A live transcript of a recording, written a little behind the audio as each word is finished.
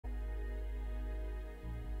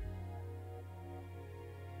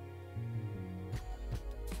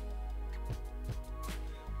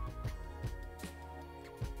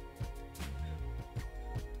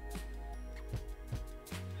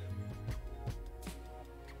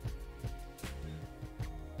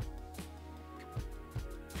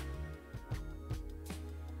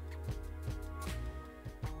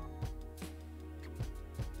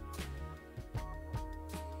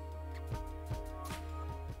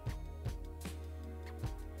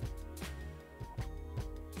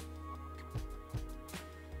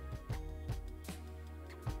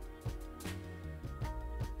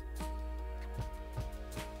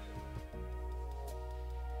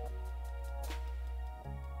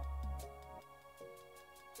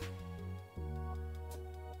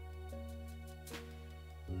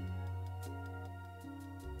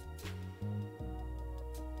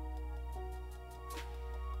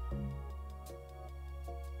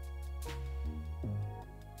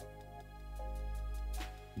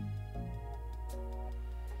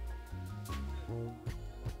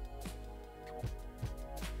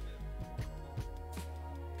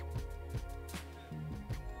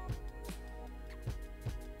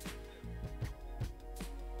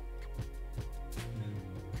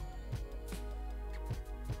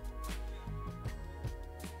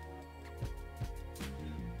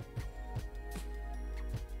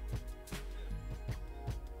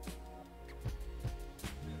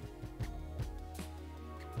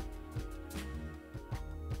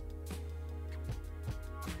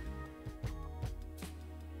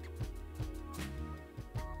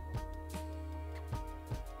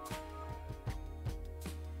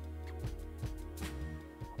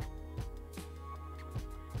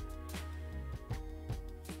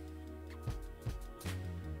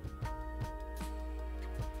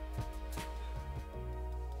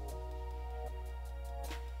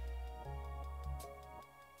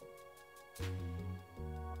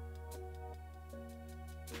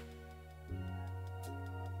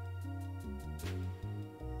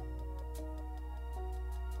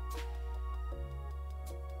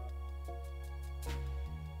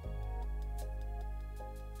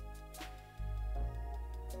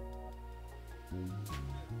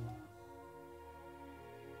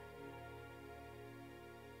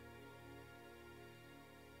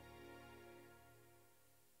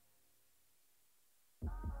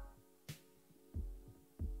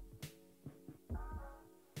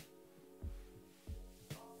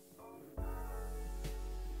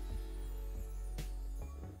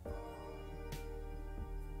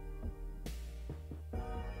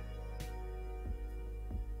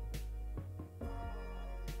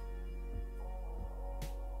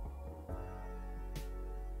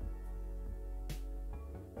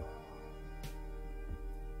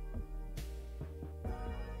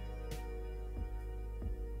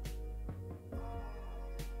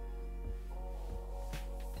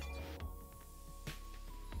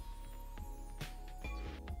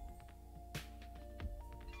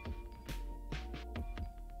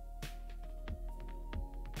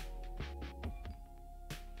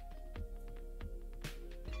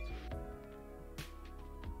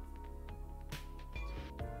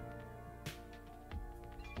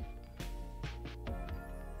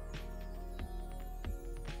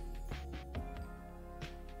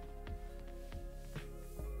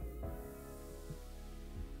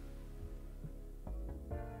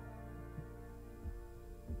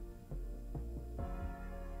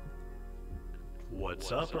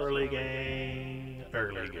What's up, early gang?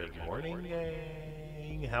 Early good morning,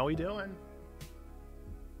 gang. How we doing?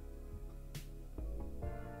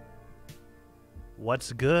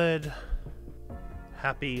 What's good?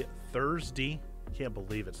 Happy Thursday. Can't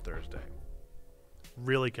believe it's Thursday.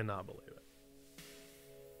 Really cannot believe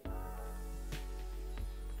it.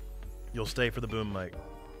 You'll stay for the boom mic.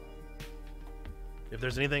 If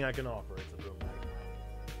there's anything I can offer, it's a boom mic.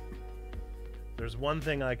 There's one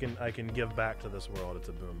thing I can give back to this world, it's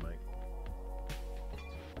a boom mic.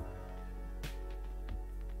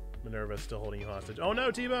 Minerva's still holding you hostage. Oh no,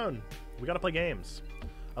 T-Bone! We gotta play games.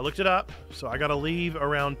 I looked it up, so I gotta leave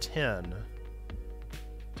around 10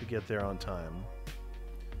 to get there on time.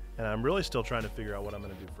 And I'm really still trying to figure out what I'm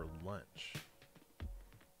gonna do for lunch.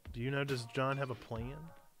 Do you know, does John have a plan?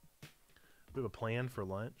 We have a plan for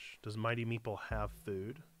lunch? Does Mighty Meeple have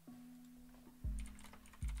food?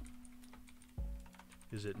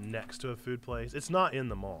 Is it next to a food place? It's not in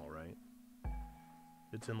the mall, right?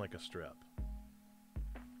 It's in like a strip.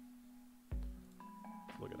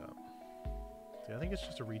 Look it up. See, I think it's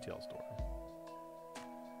just a retail store.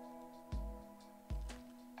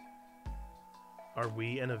 Are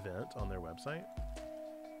we an event on their website?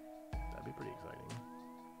 That'd be pretty exciting.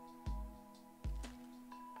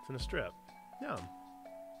 It's in a strip. Yeah.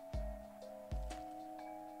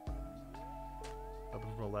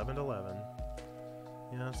 Open from 11 to 11.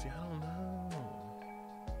 Yeah, see, I don't know.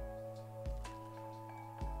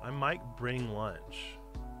 I might bring lunch.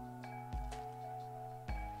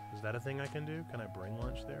 Is that a thing I can do? Can I bring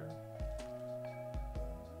lunch there?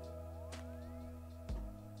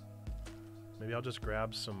 Maybe I'll just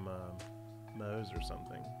grab some Moe's or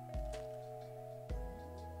something.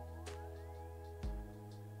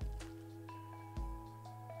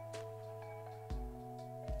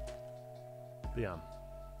 But yeah.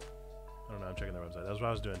 I don't know, I'm checking their website. That's what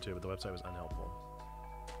I was doing too, but the website was unhelpful.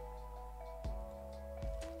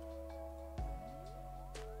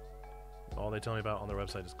 All they tell me about on their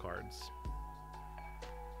website is cards.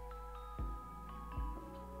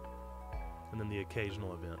 And then the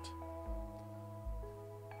occasional event.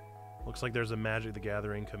 Looks like there's a Magic the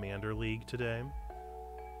Gathering Commander League today.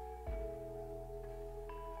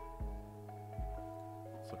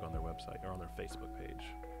 Let's look on their website, or on their Facebook page.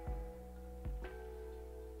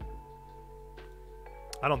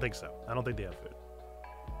 I don't think so. I don't think they have food.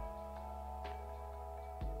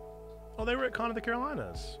 Oh, they were at Con of the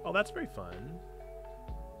Carolinas. Oh, that's very fun.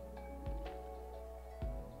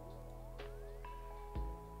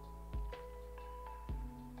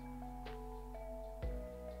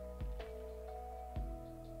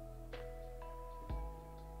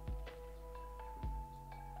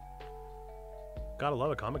 Gotta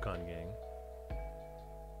love a Comic-Con gang.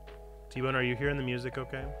 T-Bone, are you hearing the music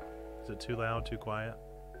okay? Is it too loud, too quiet?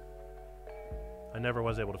 I never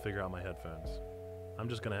was able to figure out my headphones. I'm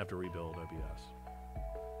just gonna have to rebuild OBS.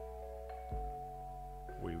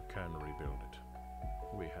 We can rebuild it.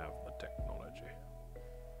 We have the technology.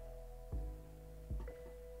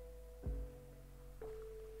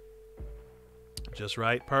 Just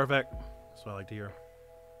right, perfect. That's what I like to hear.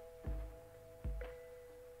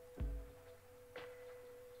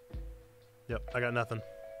 Yep, I got nothing.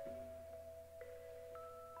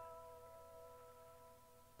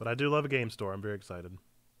 But I do love a game store. I'm very excited.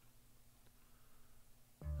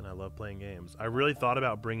 And I love playing games. I really thought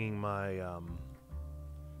about bringing my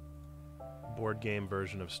board game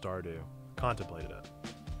version of Stardew. Contemplated it.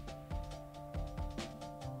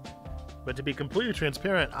 But to be completely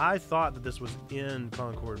transparent, I thought that this was in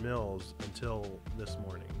Concord Mills until this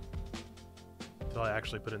morning. Until I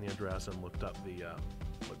actually put in the address and looked up the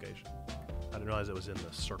location. I didn't realize it was in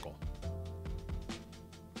the circle.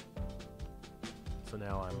 So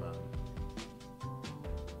now I'm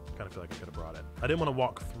kind of feel like I could have brought it. I didn't want to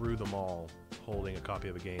walk through the mall holding a copy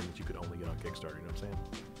of a game that you could only get on Kickstarter. You know what I'm saying?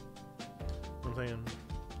 You know what I'm saying?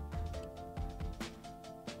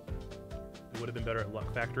 It would have been better at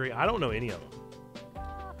Luck Factory. I don't know any of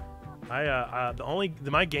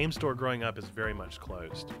them. My game store growing up is very much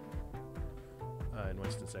closed. In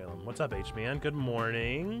Winston-Salem. What's up, H-Man? Good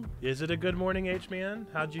morning. Is it a good morning, H-Man?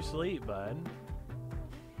 How'd you sleep, bud?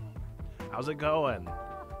 How's it going?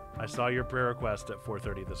 I saw your prayer request at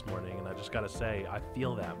 4:30 this morning, and I just gotta say, I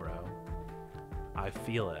feel that, bro. I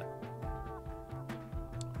feel it.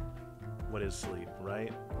 What is sleep,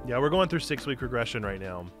 right? Yeah, we're going through 6-week regression right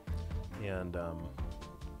now, and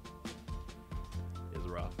it's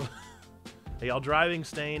rough. Hey, y'all driving?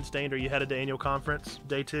 Stained, are you headed to annual conference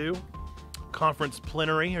day 2? Conference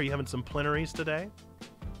plenary. Are you having some plenaries today?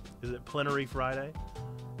 Is it plenary Friday?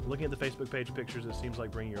 Looking at the Facebook page pictures, it seems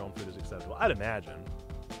like bringing your own food is acceptable. I'd imagine.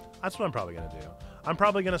 That's what I'm probably going to do. I'm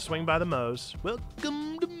probably going to swing by the Moe's.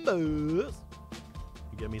 Welcome to Moe's.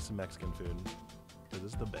 Get me some Mexican food, because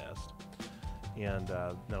it's the best. And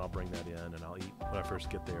then I'll bring that in, and I'll eat when I first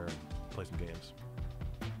get there and play some games.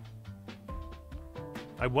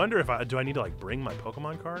 I wonder if do I need to like bring my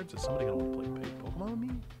Pokemon cards? Is somebody going to want to play Pokemon with me?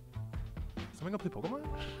 Somebody gonna play Pokemon?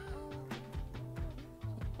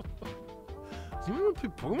 Somebody gonna play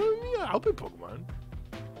Pokemon with me? I'll play Pokemon.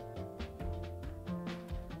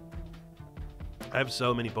 I have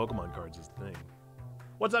so many Pokemon cards is the thing.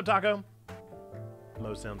 What's up, Taco?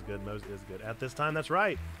 Moe's sounds good. Moe's is good. At this time, that's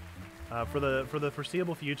right. For the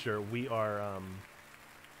foreseeable future, we are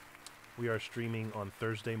streaming on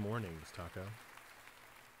Thursday mornings, Taco.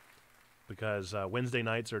 Because Wednesday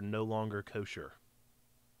nights are no longer kosher.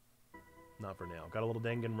 Not for now. Got a little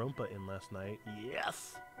Danganronpa in last night.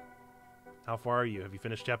 Yes! How far are you? Have you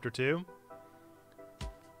finished chapter 2?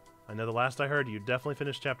 I know the last I heard, you definitely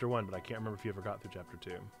finished chapter 1, but I can't remember if you ever got through chapter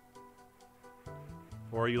 2.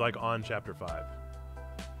 Or are you like on chapter 5?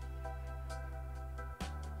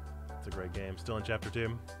 It's a great game. Still in chapter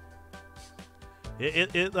 2?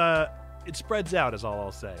 It spreads out is all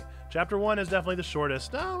I'll say. Chapter 1 is definitely the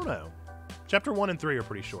shortest. I don't know. Chapter 1 and 3 are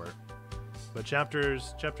pretty short. But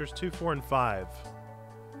chapters 2, 4, and 5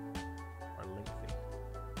 are lengthy.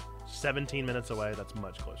 17 minutes away, that's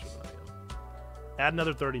much closer than I am. Add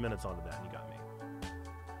another 30 minutes onto that and you got me.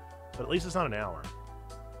 But at least it's not an hour.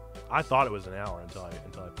 I thought it was an hour until I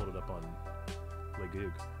pulled it up on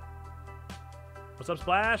Legoog. What's up,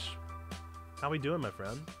 Splash? How we doing, my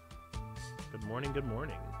friend? Good morning, good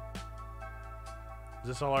morning. Is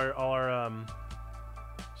this all our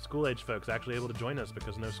school-age folks actually able to join us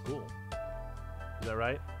because no school? Is that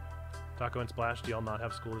right? Taco and Splash, do y'all not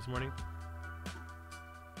have school this morning?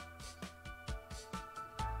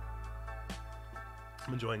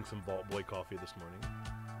 I'm enjoying some Vault Boy coffee this morning.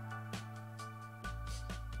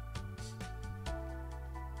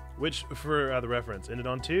 Which, for the reference, ended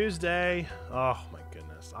on Tuesday. Oh my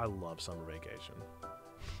goodness, I love summer vacation.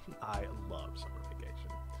 I love summer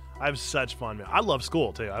vacation. I have such fun. I love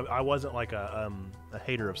school too. I wasn't like a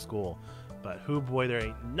hater of school. But who boy, there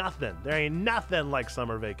ain't nothing. There ain't nothing like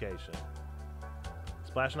summer vacation.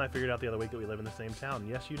 Splash and I figured out the other week that we live in the same town.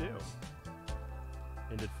 Yes, you do.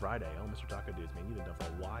 Ended Friday. Oh, Mr. Taco Dudes, man, you've been done for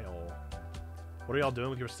a while. What are y'all doing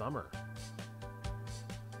with your summer?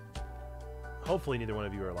 Hopefully neither one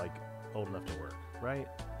of you are like old enough to work, right?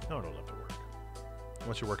 Not old enough to work.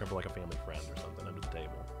 Unless you're working for like a family friend or something under the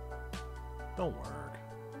table. Don't work.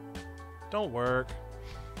 Don't work.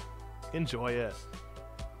 Enjoy it.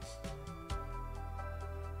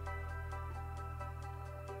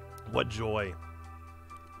 What joy.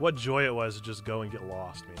 What joy it was to just go and get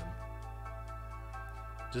lost, man.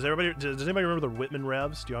 Does anybody remember the Whitman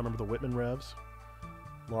Revs? Do y'all remember the Whitman Revs?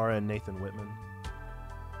 Laura and Nathan Whitman.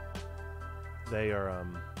 They are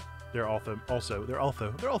they're also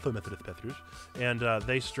Methodist pastors, and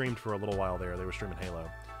they streamed for a little while there. They were streaming Halo.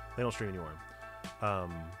 They don't stream anymore.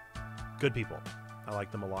 Good people. I like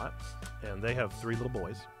them a lot. And they have 3 little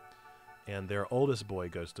boys, and their oldest boy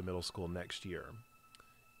goes to middle school next year.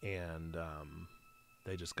 And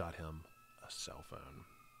they just got him a cell phone.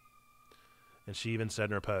 And she even said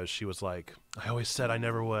in her post, she was like, I always said I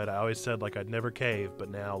never would. I always said like I'd never cave, but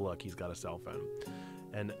now look, he's got a cell phone.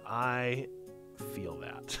 And I feel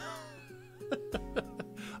that.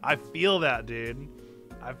 I feel that, dude.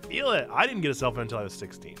 I feel it. I didn't get a cell phone until I was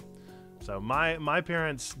 16. So my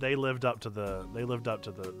parents, they lived up to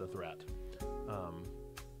the threat. Or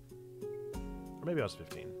maybe I was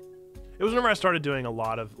 15. It was whenever I started doing a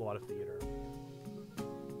lot of theater.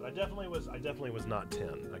 But I definitely was not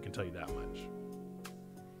 10. I can tell you that much.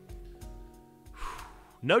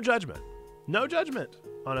 No judgment. No judgment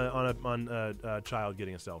on a child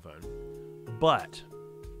getting a cell phone. But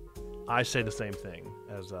I say the same thing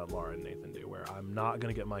as Laura and Nathan do, where I'm not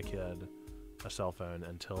going to get my kid a cell phone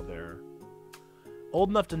until they're old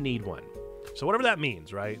enough to need one. So whatever that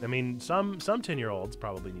means, right? I mean, some 10-year-olds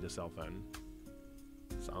probably need a cell phone.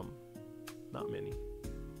 Some. Not many.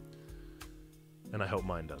 And I hope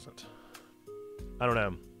mine doesn't. I don't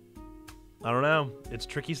know. It's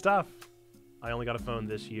tricky stuff. I only got a phone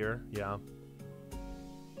this year, yeah.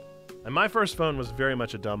 And my first phone was very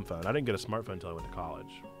much a dumb phone. I didn't get a smartphone until I went to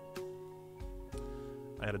college.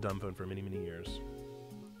 I had a dumb phone for many, many years.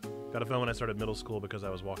 Got a phone when I started middle school because I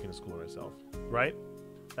was walking to school myself, right?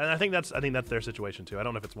 And I think that's their situation too. I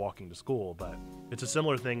don't know if it's walking to school, but it's a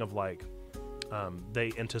similar thing of like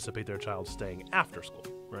they anticipate their child staying after school,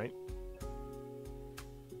 right?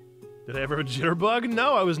 Did I ever have a jitterbug?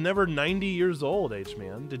 No, I was never 90 years old,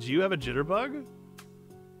 H-man. Did you have a jitterbug?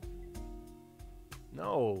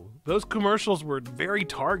 No. Those commercials were very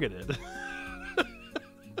targeted.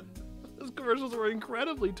 Those commercials were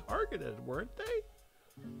incredibly targeted, weren't they?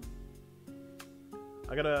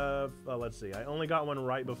 I got let's see. I only got one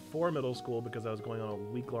right before middle school because I was going on a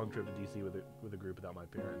week-long trip to DC with a group without my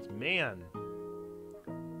parents. Man,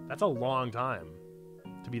 that's a long time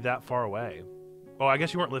to be that far away. Oh, I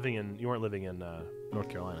guess you weren't living in North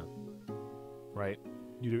Carolina, right?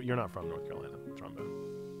 You're not from North Carolina, Trumbo.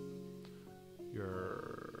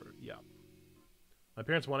 Yeah. My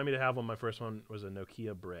parents wanted me to have one. My first one was a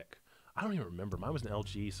Nokia brick. I don't even remember. Mine was an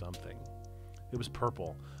LG something. It was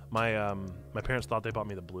purple. My parents thought they bought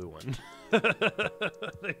me the blue one.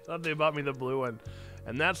 They thought they bought me the blue one,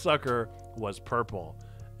 and that sucker was purple.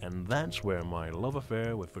 And that's where my love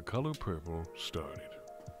affair with the color purple started.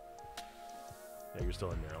 Yeah, you're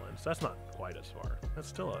still in Maryland, so that's not quite as far. That's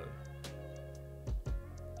still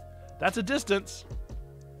that's a distance.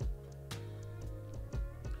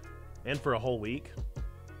 And for a whole week.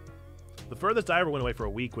 The furthest I ever went away for a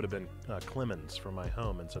week would have been Clemens from my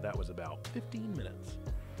home, and so that was about 15 minutes.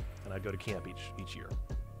 And I'd go to camp each year.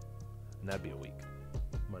 And that'd be a week,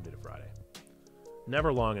 Monday to Friday.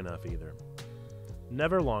 Never long enough either.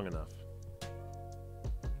 Never long enough.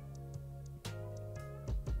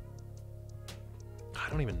 I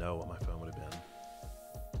don't even know what my phone would have been.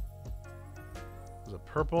 It was a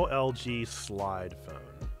purple LG slide phone.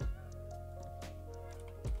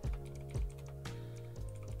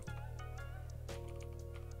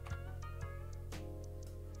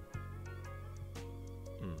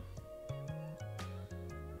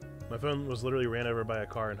 My phone was literally ran over by a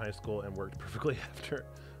car in high school and worked perfectly after.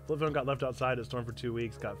 Flip phone got left outside. It stormed for 2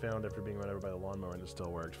 weeks. Got found after being run over by the lawnmower, and it still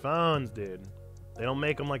worked. Phones, dude. They don't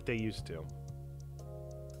make them like they used to.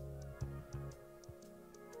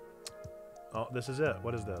 Oh, this is it.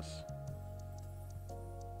 What is this?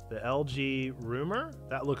 The LG Rumor?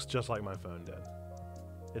 That looks just like my phone did.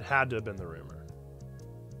 It had to have been the Rumor.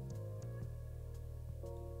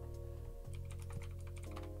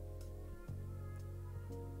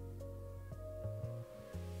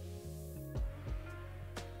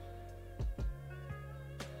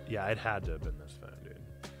 Yeah, it had to have been this phone, dude.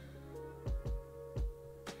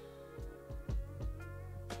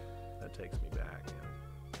 That takes me back, yeah.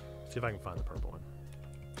 See if I can find the purple one.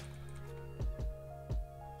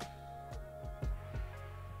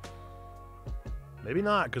 Maybe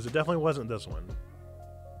not, because it definitely wasn't this one.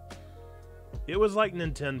 It was like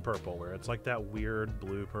Nintendo purple, where it's like that weird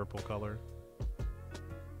blue-purple color.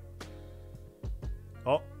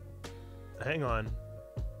 Oh, hang on.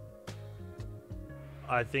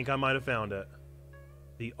 I think I might have found it.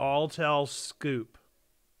 The Alltel Scoop.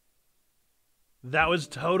 That was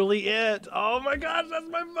totally it. Oh my gosh, that's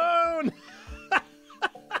my phone.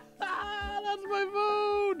 That's my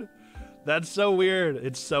phone. That's so weird.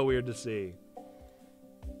 It's so weird to see.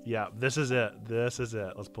 Yeah, this is it. This is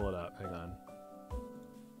it. Let's pull it up. Hang on.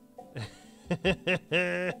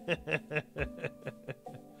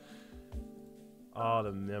 Oh,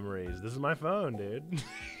 the memories. This is my phone, dude.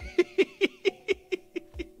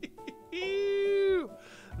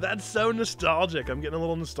 That's so nostalgic. I'm getting a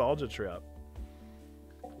little nostalgia trip.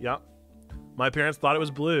 Yep. My parents thought it was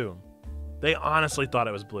blue. They honestly thought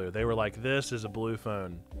it was blue. They were like, this is a blue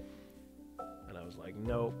phone. And I was like,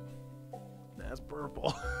 nope. That's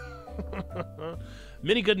purple.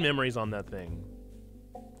 Many good memories on that thing.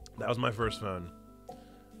 That was my first phone.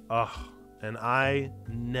 Ugh. And I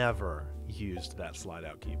never used that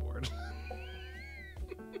slide-out keyboard.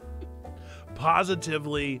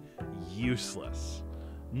 Positively useless.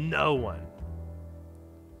 No one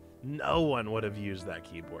would have used that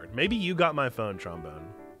keyboard. Maybe you got my phone, Trombone.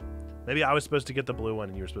 Maybe I was supposed to get the blue one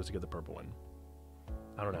and you were supposed to get the purple one.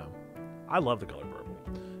 I don't know. I love the color purple.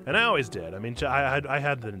 And I always did. I mean, I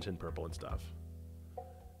had the Nintendo purple and stuff.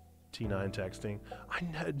 T9 texting.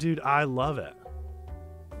 Dude, I love it.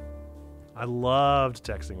 I loved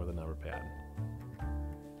texting with a number pad.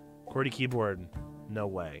 QWERTY keyboard, no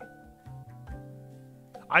way.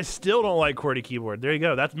 I still don't like QWERTY keyboard. There you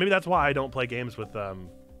go. Maybe that's why I don't play games with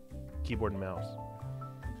keyboard and mouse.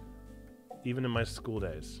 Even in my school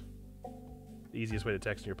days. The easiest way to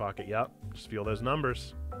text in your pocket. Yep. Just feel those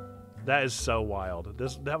numbers. That is so wild.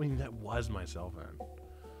 That was my cell phone.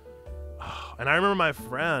 Oh, and I remember my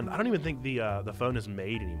friend, I don't even think the phone is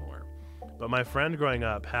made anymore. But my friend growing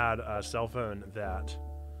up had a cell phone that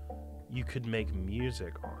you could make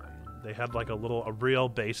music on. They had like a real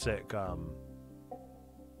basic,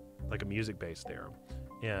 like a music base there.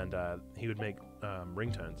 And he would make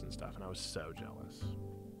ringtones and stuff, and I was so jealous.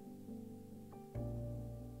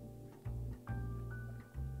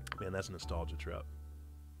 Man, that's a nostalgia trip.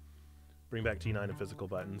 Bring back T9 and physical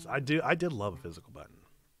buttons. I did love a physical button.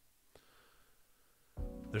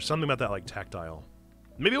 There's something about that like tactile.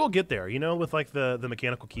 Maybe we'll get there, you know, with like the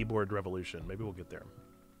mechanical keyboard revolution. Maybe we'll get there.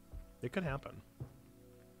 It could happen.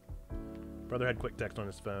 Brother had quick text on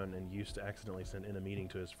his phone and used to accidentally send in a meeting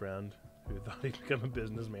to his friend who thought he'd become a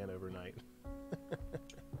businessman overnight.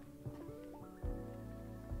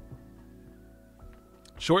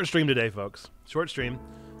 Short stream today, folks. Short stream,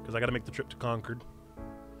 because I got to make the trip to Concord.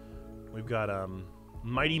 We've got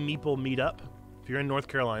Mighty Meeple Meetup. If you're in North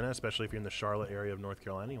Carolina, especially if you're in the Charlotte area of North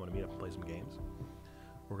Carolina, you want to meet up and play some games.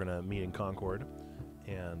 We're going to meet in Concord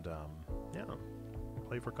and, yeah,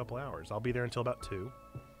 play for a couple hours. I'll be there until about 2.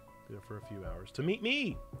 Be there for a few hours to meet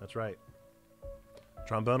me. That's right.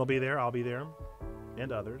 Trombone will be there. I'll be there.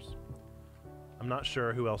 And others. I'm not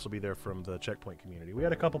sure who else will be there from the Checkpoint community. We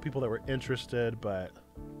had a couple people that were interested, but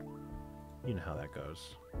you know how that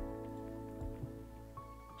goes.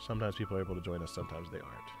 Sometimes people are able to join us, sometimes they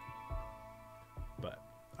aren't. But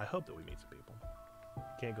I hope that we meet some people.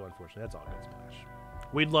 Can't go, unfortunately. That's all good, Splash.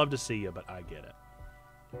 We'd love to see you, but I get it.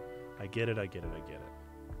 I get it.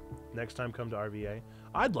 Next time, come to RVA.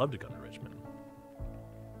 I'd love to come to Richmond.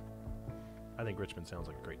 I think Richmond sounds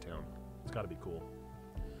like a great town. It's got to be cool.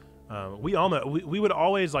 We would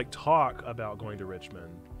always like talk about going to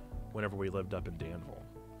Richmond whenever we lived up in Danville.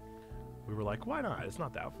 We were like, why not? It's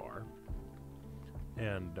not that far.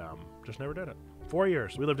 And just never did it. 4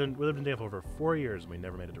 years. We lived in Danville for 4 years, and we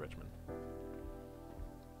never made it to Richmond.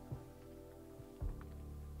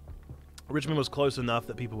 Richmond was close enough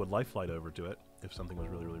that people would life flight over to it if something was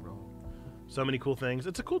really, really wrong. So many cool things.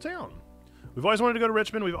 It's a cool town. We've always wanted to go to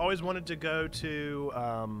Richmond. We've always wanted to go to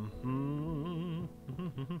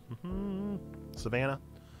Savannah.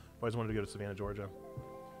 Always wanted to go to Savannah, Georgia.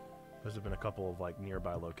 Those have been a couple of like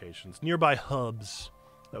nearby locations, nearby hubs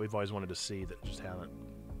that we've always wanted to see that just haven't.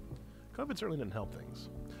 COVID certainly didn't help things.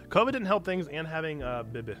 COVID didn't help things, and having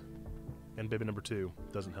baby and baby number 2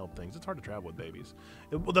 doesn't help things. It's hard to travel with babies.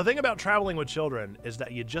 The thing about traveling with children is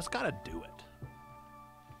that you just gotta do it.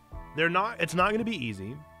 It's not going to be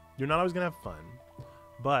easy. You're not always going to have fun.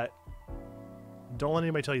 But don't let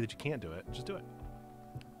anybody tell you that you can't do it. Just do it.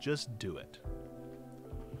 Just do it.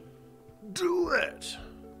 Do it!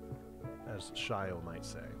 As Shio might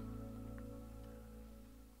say.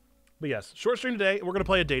 But yes, short stream today. We're going to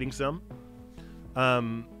play a dating sim.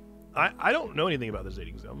 I don't know anything about this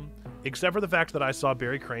dating sim, except for the fact that I saw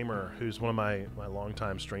Barry Kramer, who's one of my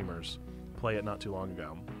longtime streamers, play it not too long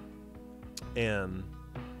ago. And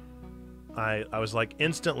I was like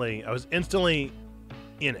instantly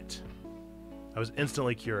in it. I was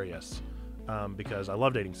instantly curious because I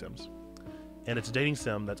love dating sims. And it's a dating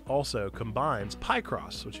sim that also combines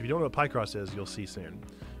Picross, which if you don't know what Picross is, you'll see soon.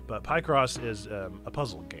 But Picross is a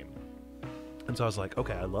puzzle game. And so I was like,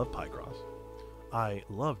 okay, I love Picross. I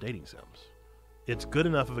love dating sims. It's good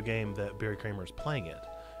enough of a game that Barry Kramer is playing it.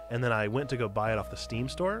 And then I went to go buy it off the Steam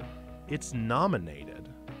store. It's nominated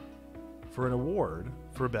for an award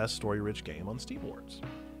for Best Story-Rich Game on Steam Awards.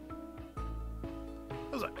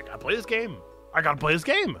 I was like, I gotta play this game. I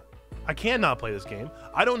cannot play this game.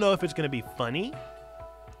 I don't know if it's gonna be funny.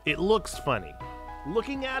 It looks funny.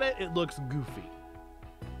 Looking at it, it looks goofy.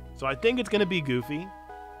 So I think it's gonna be goofy,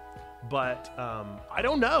 but I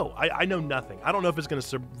don't know. I know nothing. I don't know if it's gonna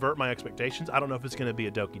subvert my expectations. I don't know if it's gonna be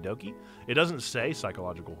a Doki Doki. It doesn't say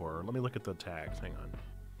psychological horror. Let me look at the tags. Hang on.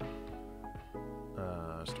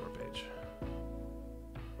 store page.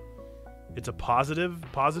 It's a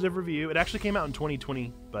positive review. It actually came out in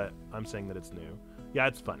 2020, but I'm saying that it's new. Yeah,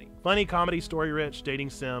 it's funny. Funny, comedy, story-rich, dating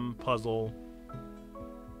sim, puzzle.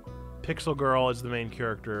 Pixel Girl is the main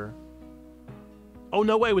character. Oh,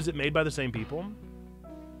 no way. Was it made by the same people?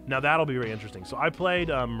 Now, that'll be very interesting. So I played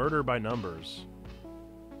Murder by Numbers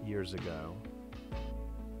years ago.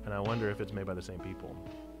 And I wonder if it's made by the same people.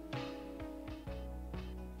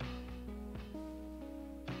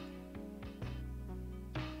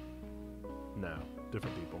 No,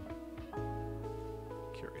 different people.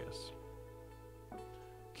 Curious.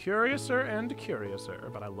 Curiouser and curiouser,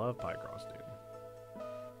 but I love Picross, dude.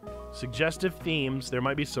 Suggestive themes. There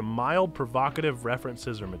might be some mild provocative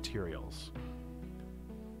references or materials.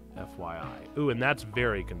 FYI. Ooh, and that's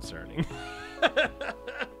very concerning.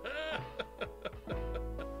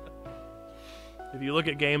 If you look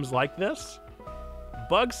at games like this,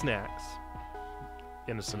 Bug Snacks,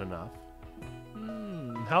 innocent enough.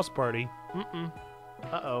 House Party.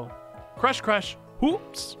 Uh-oh. Crush.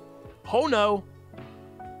 Whoops. Oh no.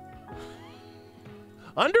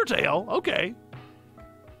 Undertale. Okay.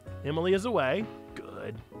 Emily is away.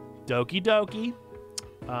 Good. Doki Doki.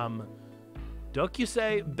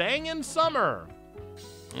 Dokusei Bangin' Summer.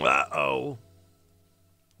 Uh-oh.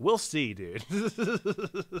 We'll see, dude.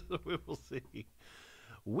 We will see.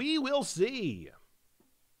 We will see.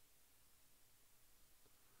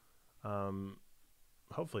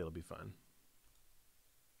 Hopefully it'll be fun.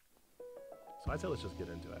 So I'd say let's just get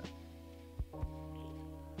into it.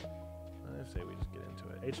 I say we just get into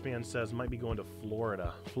it. H-Man says might be going to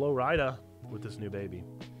Florida. Florida with this new baby.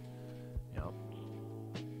 Yeah.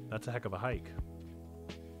 That's a heck of a hike.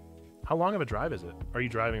 How long of a drive is it? Are you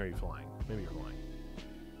driving or are you flying? Maybe you're flying.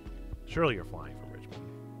 Surely you're flying from Richmond.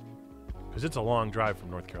 Because it's a long drive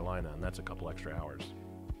from North Carolina, and that's a couple extra hours.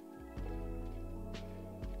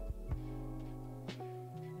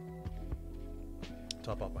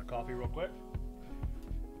 Top off my coffee real quick.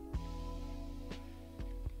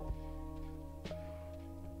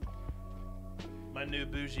 My new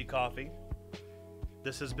bougie coffee.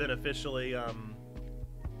 This has been officially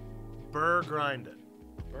burr grinded.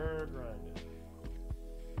 Burr grinded.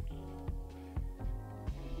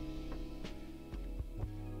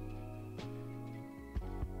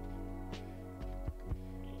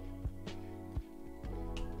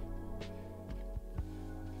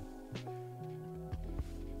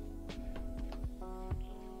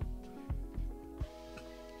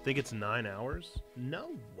 Think it's 9 hours? No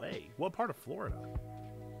way. What part of Florida?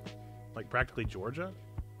 Like practically Georgia?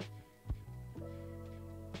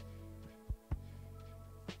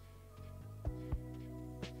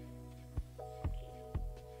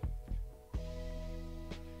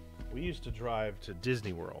 We used to drive to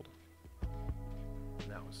Disney World. And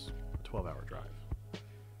that was a 12-hour drive.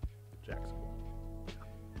 Jacksonville.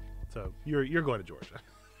 So you're going to Georgia.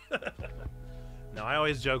 Now, I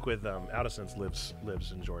always joke with Addison's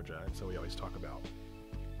lives in Georgia, and so we always talk about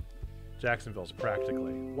Jacksonville's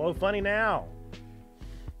practically. Whoa, funny now.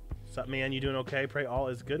 What's up, man? You doing okay? Pray all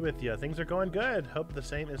is good with you. Things are going good. Hope the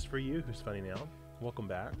same is for you, who's funny now. Welcome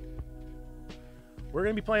back. We're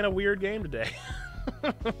going to be playing a weird game today.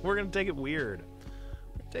 We're going to take it weird.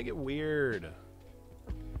 Take it weird.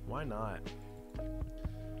 Why not?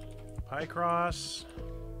 Picross.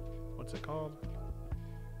 What's it called?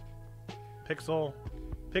 Pixel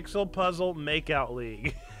Puzzle Makeout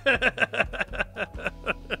League.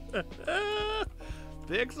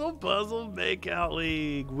 Pixel Puzzle Makeout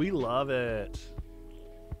League. We love it.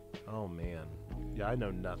 Oh, man. Yeah, I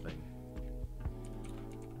know nothing.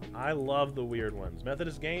 I love the weird ones.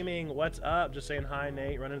 Methodist Gaming, what's up? Just saying hi,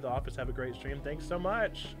 Nate. Run into the office. Have a great stream. Thanks so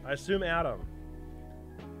much. I assume Adam.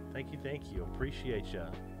 Thank you. Appreciate you.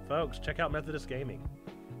 Folks, check out Methodist Gaming.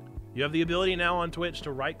 You have the ability now on Twitch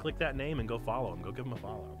to right-click that name and go follow him. Go give him a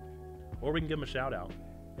follow. Or we can give him a shout-out.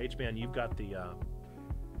 H-Man, you've got the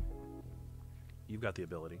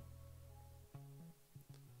ability.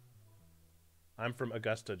 I'm from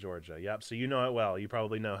Augusta, Georgia. Yep, so you know it well. You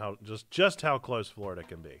probably know how just how close Florida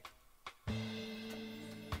can be.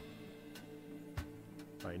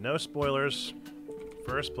 All right, no spoilers.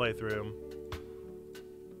 First playthrough.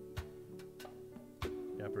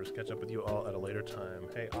 Yappers, catch up with you all at a later time.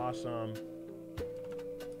 Hey, awesome.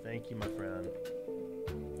 Thank you, my friend.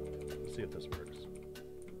 Let's see if this works.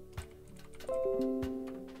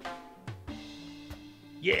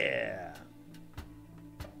 Yeah!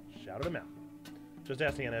 Shouted him out. Just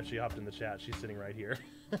asking Anna if she hopped in the chat. She's sitting right here.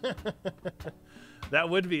 That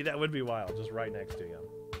would be wild, just right next to you.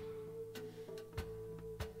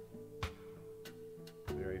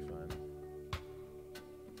 Very fun.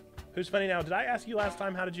 Who's funny now? Did I ask you last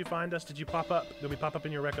time, how did you find us? Did you pop up? Did we pop up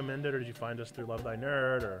in your recommended, or did you find us through Love Thy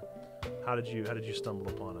Nerd, or how did you stumble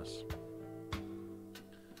upon us?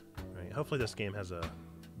 All right, hopefully this game has a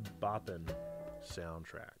boppin'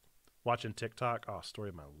 soundtrack. Watching TikTok, oh, story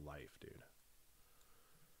of my life, dude.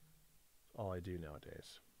 All I do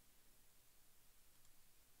nowadays.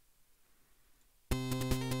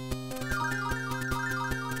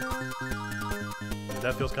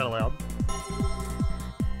 That feels kind of loud.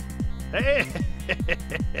 Hey!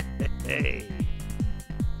 Hey!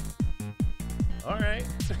 All right.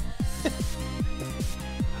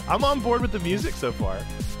 I'm on board with the music so far,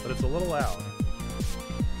 but it's a little loud.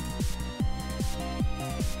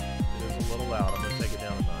 It is a little loud. I'm going to take it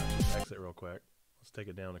down a notch. Let's exit real quick. Let's take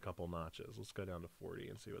it down a couple notches. Let's go down to 40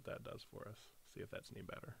 and see what that does for us. See if that's any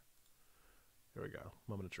better. Here we go.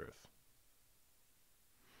 Moment of truth.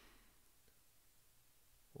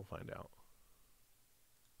 We'll find out.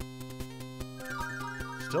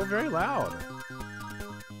 Still very loud.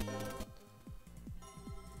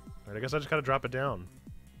 Alright, I guess I just gotta drop it down.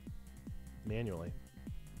 Manually.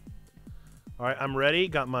 Alright, I'm ready.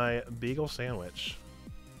 Got my beagle sandwich.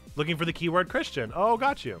 Looking for the keyword Christian. Oh,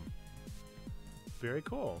 got you. Very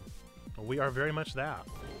cool. Well, we are very much that.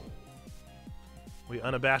 We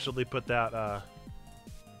unabashedly put that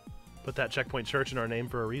Checkpoint Church in our name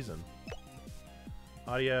for a reason.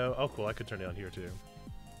 Audio. Oh, cool. I could turn it down here, too.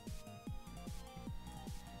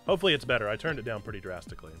 Hopefully it's better. I turned it down pretty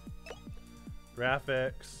drastically.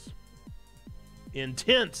 Graphics.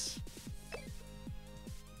 Intense.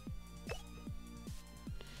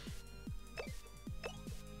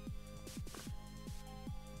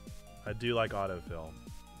 I do like autofill.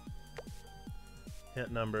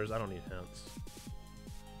 Hint numbers. I don't need hints.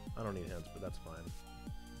 I don't need hints, but that's fine.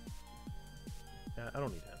 Yeah, I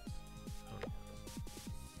don't need hints.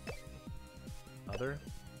 Other.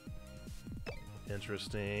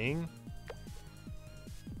 Interesting.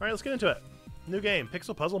 Alright, let's get into it. New game.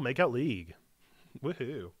 Pixel Puzzle Makeout League.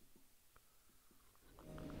 Woohoo.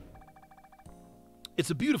 It's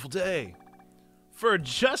a beautiful day for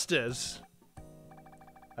justice.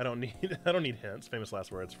 I don't need hints. Famous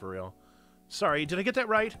last words for real. Sorry, did I get that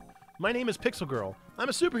right? My name is Pixel Girl. I'm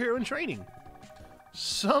a superhero in training.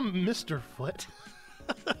 Some Mr. Foot.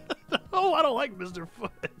 Oh, I don't like Mr.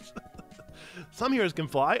 Foot. Some heroes can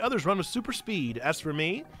fly, others run with super speed. As for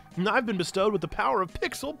me, I've been bestowed with the power of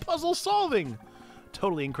pixel puzzle solving.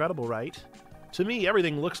 Totally incredible, right? To me,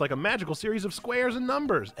 everything looks like a magical series of squares and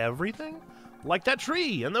numbers. Everything? Like that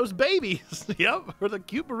tree and those babies. Yep, or the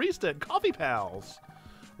cute barista at Coffee Pals.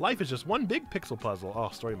 Life is just one big pixel puzzle. Oh,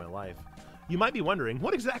 story of my life. You might be wondering,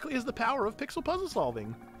 what exactly is the power of pixel puzzle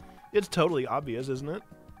solving? It's totally obvious, isn't it?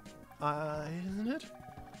 Isn't it?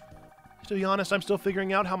 To be honest, I'm still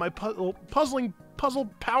figuring out how my puzzle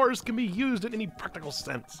powers can be used in any practical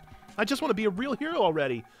sense. I just want to be a real hero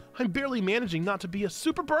already. I'm barely managing not to be a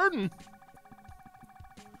super burden.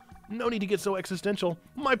 No need to get so existential.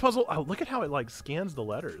 My puzzle... Oh, look at how it, like, scans the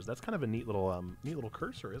letters. That's kind of a neat little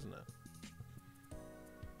cursor, isn't it?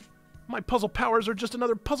 My puzzle powers are just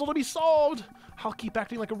another puzzle to be solved. I'll keep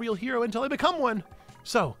acting like a real hero until I become one.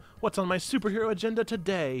 So, what's on my superhero agenda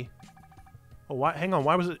today? Oh, why? Hang on.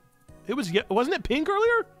 Why was it... Wasn't it pink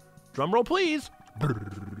earlier? Drum roll, please.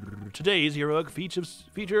 Today's heroic feature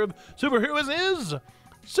of superheroes is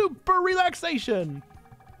super relaxation.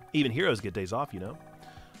 Even heroes get days off, you know.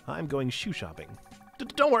 I'm going shoe shopping.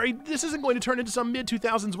 Don't worry, this isn't going to turn into some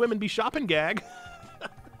mid-2000s women be shopping gag.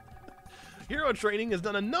 Hero training has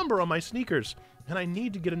done a number on my sneakers, and I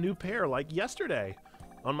need to get a new pair like yesterday.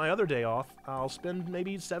 On my other day off, I'll spend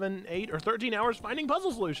maybe 7, 8, or 13 hours finding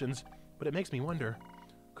puzzle solutions. But it makes me wonder,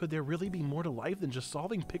 could there really be more to life than just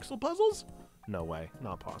solving pixel puzzles? No way,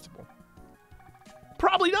 not possible.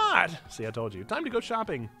 Probably not! See, I told you. Time to go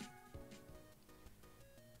shopping.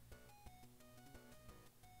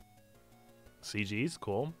 CG's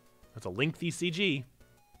cool. That's a lengthy CG.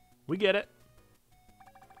 We get it.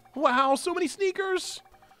 Wow, so many sneakers!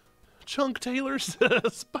 Chunk Taylors,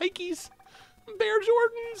 Spikies, Bear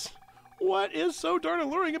Jordans. What is so darn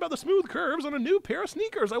alluring about the smooth curves on a new pair of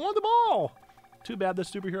sneakers? I want them all! Too bad this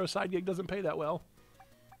superhero side gig doesn't pay that well.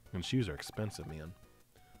 And shoes are expensive, man.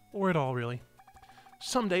 Or at all, really.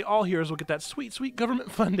 Someday all heroes will get that sweet, sweet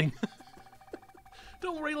government funding.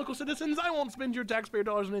 Don't worry, local citizens. I won't spend your taxpayer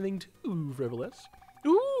dollars on anything too frivolous.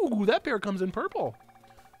 Ooh, that pair comes in purple.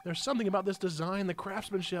 There's something about this design, the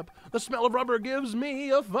craftsmanship. The smell of rubber gives me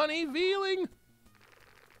a funny feeling.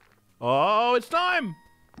 Oh, it's time!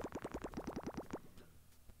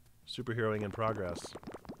 Superheroing in progress.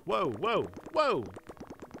 Whoa, whoa, whoa!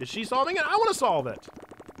 Is she solving it? I want to solve it!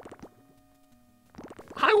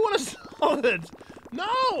 I want to solve it.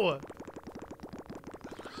 No.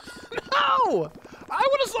 No. I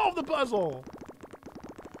want to solve the puzzle.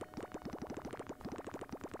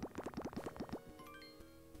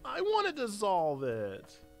 I wanted to solve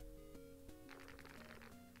it.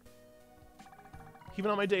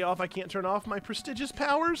 Even on my day off, I can't turn off my prestigious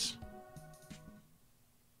powers.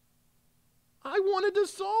 I wanted to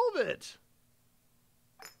solve it.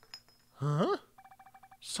 Huh?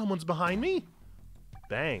 Someone's behind me?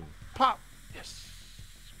 Bang. Pop. Yes.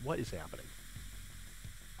 What is happening?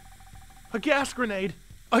 A gas grenade.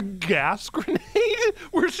 A gas grenade?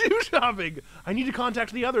 We're shoe shopping. I need to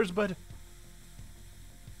contact the others, but...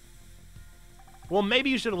 Well, maybe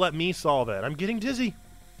you should have let me solve it. I'm getting dizzy.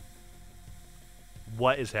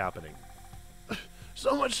 What is happening?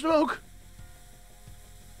 So much smoke.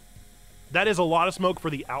 That is a lot of smoke for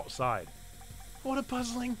the outside. What a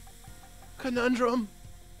puzzling conundrum.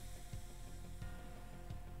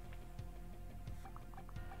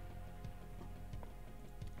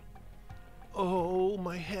 Oh,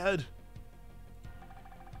 my head.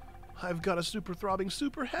 I've got a super throbbing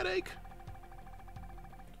super headache.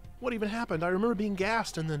 What even happened? I remember being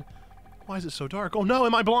gassed and then... Why is it so dark? Oh no,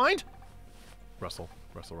 am I blind? Rustle,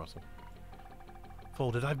 rustle, rustle.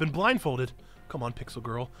 Folded. I've been blindfolded. Come on, Pixel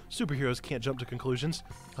Girl. Superheroes can't jump to conclusions.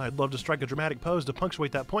 I'd love to strike a dramatic pose to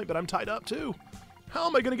punctuate that point, but I'm tied up too. How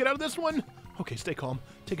am I going to get out of this one? Okay, stay calm.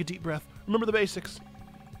 Take a deep breath. Remember the basics.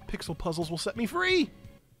 Pixel puzzles will set me free.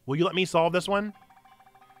 Will you let me solve this one?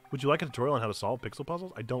 Would you like a tutorial on how to solve pixel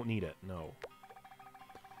puzzles? I don't need it. No.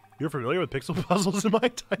 You're familiar with pixel puzzles? Am I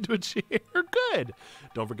tied to a chair? Good.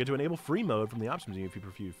 Don't forget to enable free mode from the options menu if you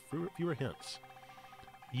prefer fewer hints.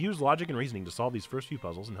 Use logic and reasoning to solve these first few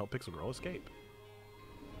puzzles and help Pixel Girl escape.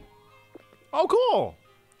 Oh, cool!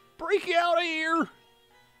 Break you out of here!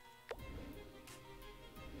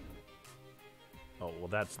 Oh, well,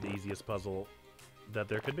 that's the easiest puzzle that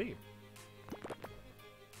there could be.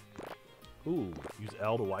 Ooh, use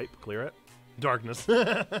L to wipe, clear it. Darkness.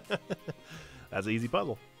 That's an easy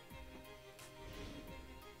puzzle.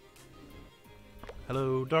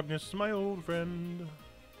 Hello, darkness, my old friend.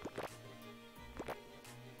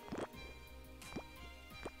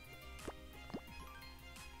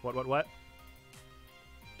 What?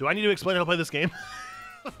 Do I need to explain how to play this game?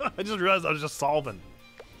 I just realized I was just solving.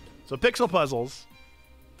 So pixel puzzles,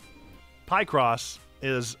 Picross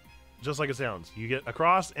is just like it sounds. You get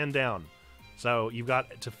across and down. So you've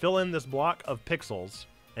got to fill in this block of pixels,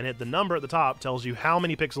 and the number at the top tells you how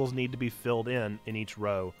many pixels need to be filled in each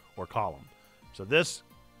row or column. So this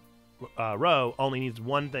row only needs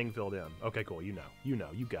one thing filled in. Okay, cool. You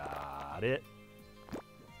got it.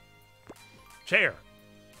 Chair.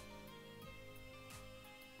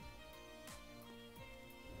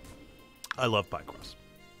 I love Picross.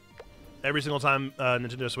 Every single time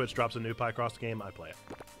Nintendo Switch drops a new Picross game, I play it.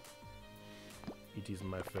 E.T.'s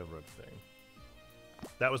my favorite thing.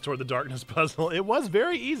 That was toward the darkness puzzle. It was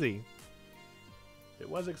very easy. It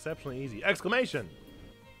was exceptionally easy. Exclamation!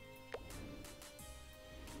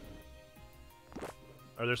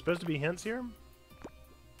 Are there supposed to be hints here?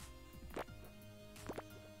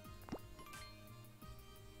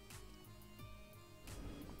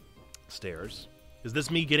 Stairs. Is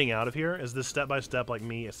this me getting out of here? Is this step by step like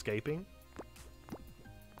me escaping?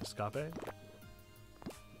 Escape?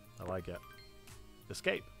 I like it.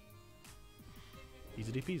 Escape.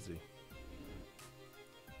 Easy peasy.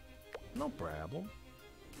 No problem.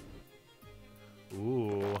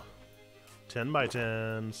 Ooh. 10 by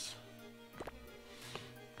 10s.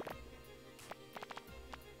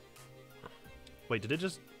 Wait, did it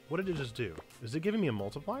just... What did it just do? Is it giving me a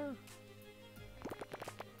multiplier?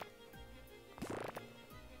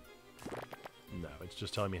 No, it's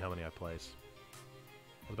just telling me how many I place.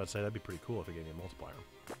 I was about to say, that'd be pretty cool if it gave me a multiplier.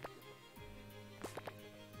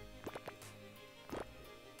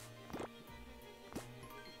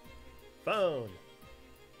 Phone!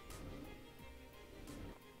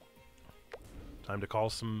 Time to call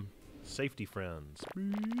some safety friends.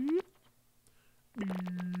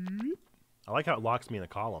 I like how it locks me in a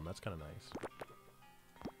column. That's kind of nice.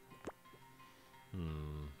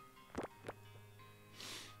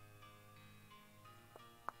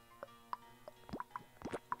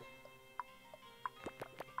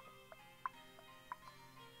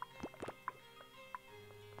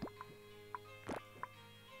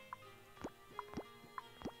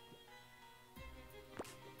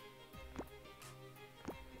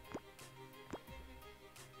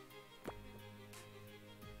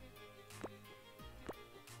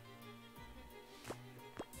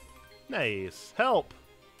 Nice. Help.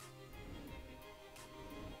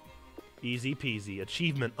 Easy peasy.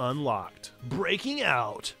 Achievement unlocked. Breaking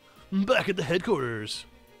out. Back at the headquarters.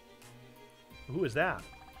 Who is that?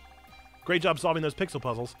 Great job solving those pixel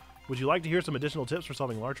puzzles. Would you like to hear some additional tips for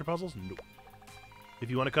solving larger puzzles? Nope. If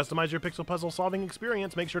you want to customize your pixel puzzle solving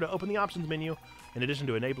experience, make sure to open the options menu. In addition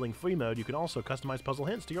to enabling free mode, you can also customize puzzle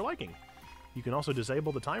hints to your liking. You can also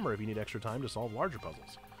disable the timer if you need extra time to solve larger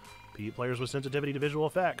puzzles. Players with sensitivity to visual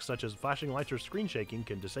effects, such as flashing lights or screen shaking,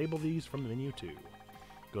 can disable these from the menu too.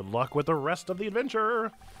 Good luck with the rest of the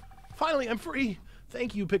adventure! Finally, I'm free!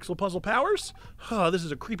 Thank you, Pixel Puzzle Powers! This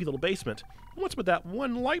is a creepy little basement. What's with that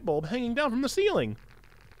one light bulb hanging down from the ceiling?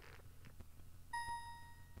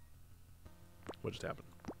 What just happened?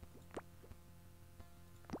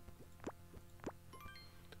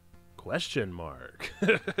 Question mark.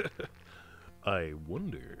 I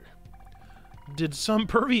wonder. Did some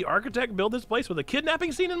pervy architect build this place with a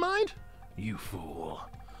kidnapping scene in mind? You fool.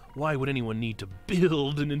 Why would anyone need to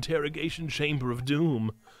build an interrogation chamber of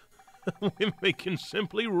doom? When they can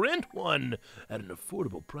simply rent one at an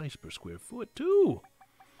affordable price per square foot, too.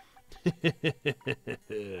 That's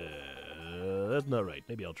not right.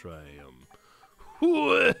 Maybe I'll try,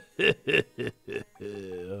 Whoa!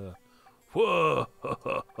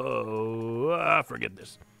 Forget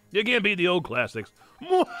this. You can't beat the old classics.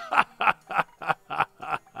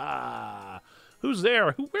 Who's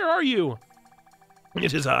there? Where are you?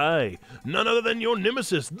 It is I, none other than your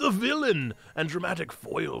nemesis, the villain, and dramatic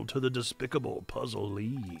foil to the despicable Puzzle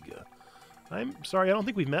League. I'm sorry, I don't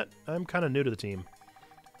think we've met. I'm kind of new to the team.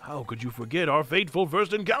 How could you forget our fateful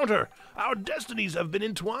first encounter? Our destinies have been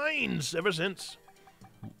entwined ever since.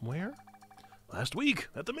 Where? Last week,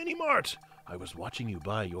 at the Mini-Mart. I was watching you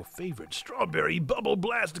buy your favorite strawberry bubble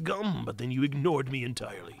blast gum, but then you ignored me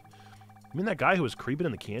entirely. You mean that guy who was creeping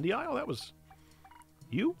in the candy aisle? That was...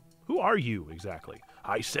 you? Who are you, exactly?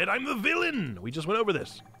 I said I'm the villain! We just went over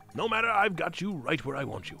this. No matter, I've got you right where I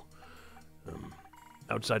want you.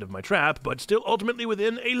 Outside of my trap, but still ultimately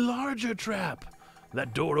within a larger trap.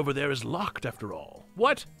 That door over there is locked, after all.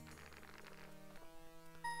 What?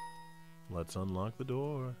 Let's unlock the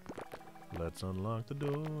door. Let's unlock the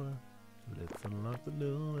door. Let's unlock the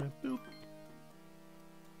door. Boop.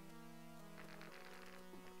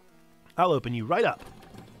 I'll open you right up.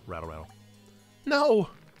 Rattle, rattle. No!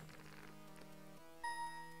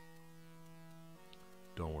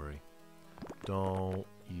 Don't worry. Don't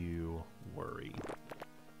you worry.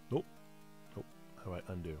 Nope. Nope. How do I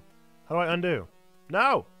undo? How do I undo?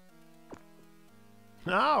 No!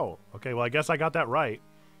 No! Okay, well, I guess I got that right.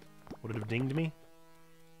 Would it have dinged me?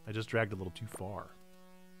 I just dragged a little too far.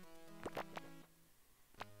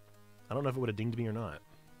 I don't know if it would have dinged me or not.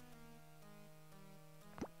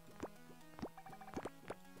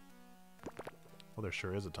 Well, there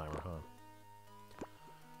sure is a timer, huh?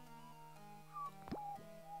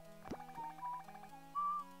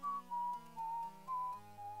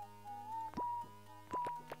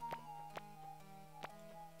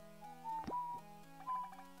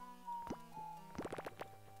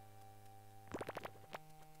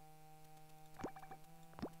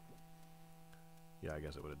 Yeah, I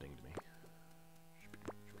guess it would have dinged me.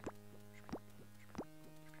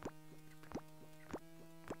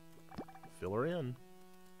 Fill her in.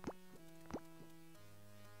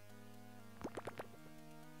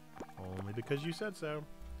 Only because you said so.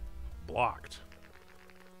 Blocked.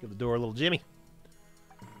 Give the door a little jimmy.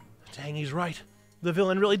 Dang, he's right. The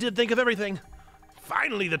villain really did think of everything.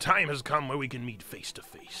 Finally, the time has come where we can meet face to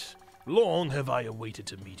face. Long have I awaited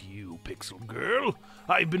to meet you, Pixel Girl.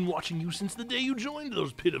 I've been watching you since the day you joined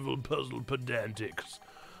those pitiful puzzle pedantics.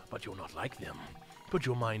 But you're not like them. Put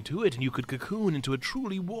your mind to it, and you could cocoon into a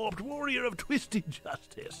truly warped warrior of twisted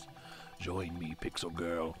justice. Join me, Pixel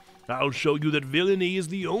Girl. I'll show you that villainy is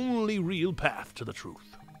the only real path to the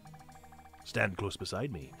truth. Stand close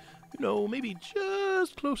beside me. You know, maybe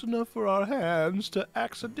just close enough for our hands to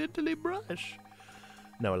accidentally brush.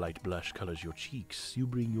 Now a light blush colors your cheeks. You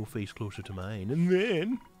bring your face closer to mine, and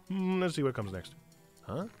then... let's see what comes next.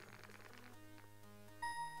 Huh?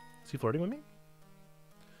 Is he flirting with me?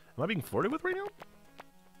 Am I being flirted with right now?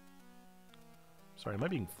 Sorry, am I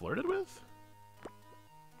being flirted with?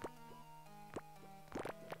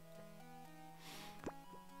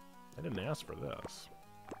 I didn't ask for this.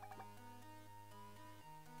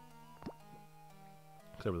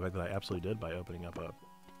 Except for the fact that I absolutely did by opening up a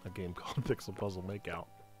game called Pixel Puzzle Makeout.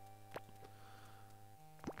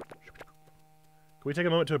 Can we take a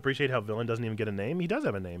moment to appreciate how Villain doesn't even get a name? He does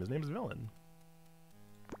have a name. His name is Villain.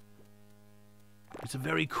 It's a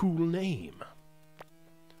very cool name.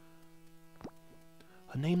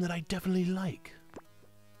 A name that I definitely like.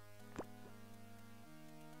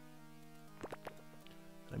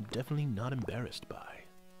 I'm definitely not embarrassed by.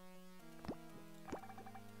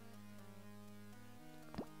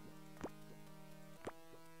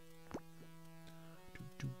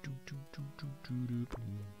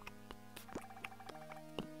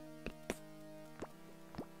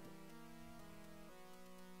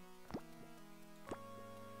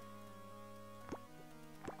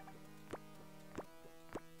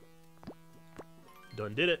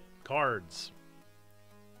 Done did it. Cards.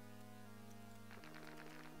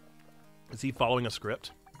 Is he following a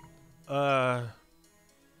script? Are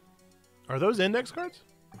those index cards?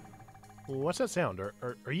 What's that sound?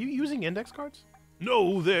 Are you using index cards?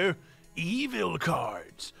 No, they're evil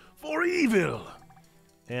cards. For evil.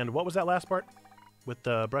 And what was that last part? With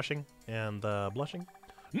the brushing and the blushing?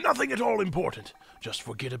 Nothing at all important. Just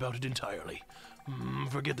forget about it entirely.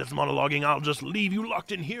 Forget this monologuing. I'll just leave you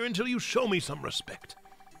locked in here until you show me some respect.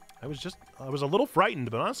 I was a little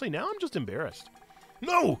frightened, but honestly, now I'm just embarrassed.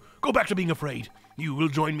 No! Go back to being afraid. You will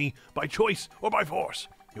join me by choice or by force.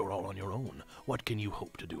 You're all on your own. What can you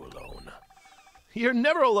hope to do alone? You're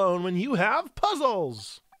never alone when you have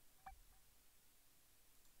puzzles!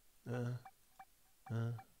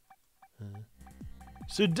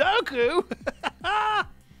 Sudoku?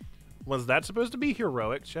 Was that supposed to be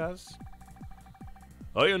heroic chess?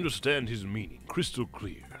 I understand his meaning crystal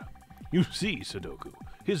clear. You see, Sudoku,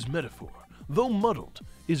 his metaphor, though muddled,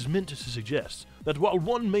 is meant to suggest that while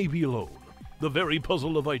one may be alone, the very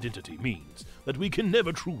puzzle of identity means that we can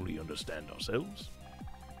never truly understand ourselves.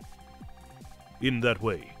 In that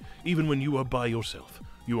way, even when you are by yourself,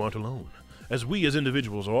 you aren't alone, as we as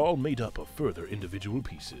individuals are all made up of further individual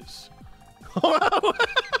pieces.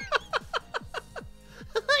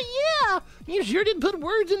 Yeah! You sure did put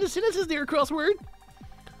words into sentences there, crossword.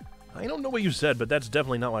 I don't know what you said, but that's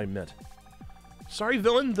definitely not what I meant. Sorry,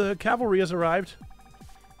 villain, the cavalry has arrived.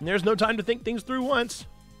 And there's no time to think things through once.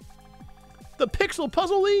 The Pixel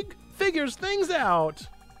Puzzle League figures things out.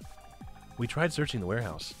 We tried searching the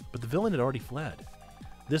warehouse, but the villain had already fled.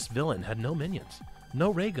 This villain had no minions,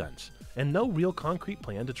 no ray guns, and no real concrete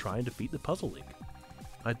plan to try and defeat the Puzzle League.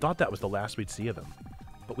 I thought that was the last we'd see of him,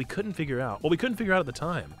 but we couldn't figure out, what we couldn't figure out at the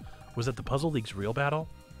time was that the Puzzle League's real battle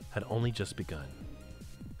had only just begun.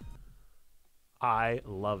 I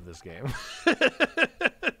love this game.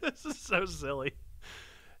 This is so silly.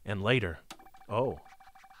 And later, oh.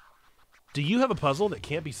 Do you have a puzzle that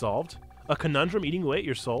can't be solved? A conundrum eating away at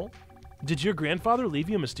your soul? Did your grandfather leave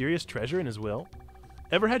you a mysterious treasure in his will?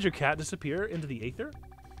 Ever had your cat disappear into the aether?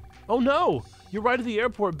 Oh no! Your ride to the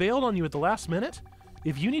airport bailed on you at the last minute?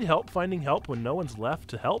 If you need help finding help when no one's left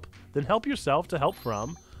to help, then help yourself to help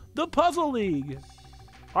from the Puzzle League!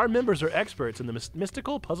 Our members are experts in the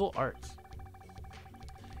mystical puzzle arts.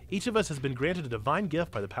 Each of us has been granted a divine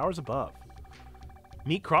gift by the powers above.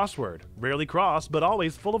 Meet Crossword, rarely cross, but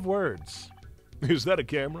always full of words. Is that a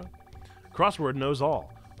camera? Crossword knows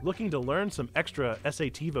all. Looking to learn some extra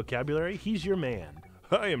SAT vocabulary? He's your man.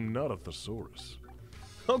 I am not a thesaurus.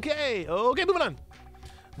 Okay, moving on.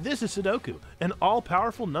 This is Sudoku, an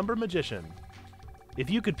all-powerful number magician. If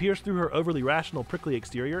you could pierce through her overly rational, prickly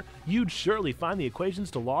exterior, you'd surely find the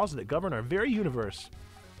equations to laws that govern our very universe.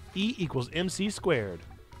 E equals MC squared.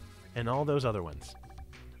 And all those other ones.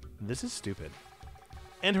 This is stupid.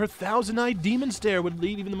 And her thousand-eyed demon stare would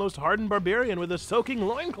leave even the most hardened barbarian with a soaking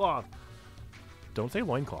loincloth. Don't say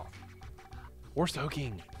loincloth. Or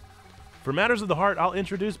soaking. For matters of the heart, I'll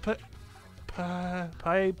introduce Pycia?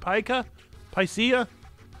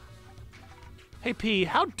 Hey, P,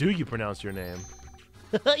 how do you pronounce your name?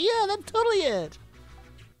 Yeah, that's totally it.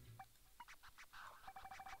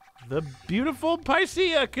 The beautiful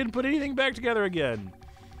Pycia can put anything back together again.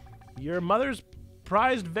 Your mother's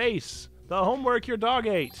prized vase. The homework your dog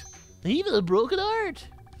ate. Even a broken art.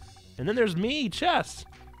 And then there's me, Chess.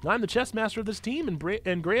 I'm the chess master of this team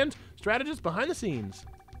and grand strategist behind the scenes.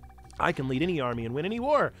 I can lead any army and win any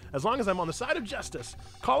war, as long as I'm on the side of justice.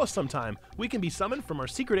 Call us sometime. We can be summoned from our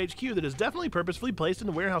secret HQ that is definitely purposefully placed in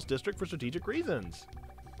the warehouse district for strategic reasons.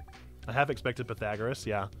 I have expected Pythagoras,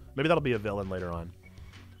 yeah. Maybe that'll be a villain later on.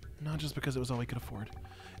 Not just because it was all we could afford.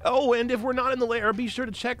 Oh, and if we're not in the lair, be sure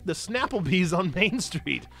to check the Snapplebees on Main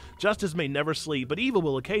Street. Justice may never sleep, but evil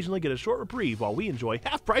will occasionally get a short reprieve while we enjoy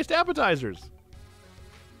half-priced appetizers.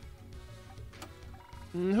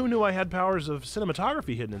 Who knew I had powers of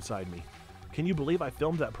cinematography hidden inside me? Can you believe I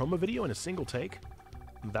filmed that promo video in a single take?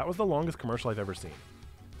 That was the longest commercial I've ever seen.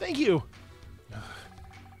 Thank you!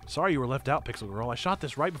 Sorry you were left out, Pixel Girl. I shot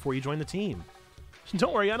this right before you joined the team.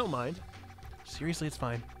 Don't worry, I don't mind. Seriously, it's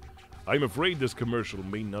fine. I'm afraid this commercial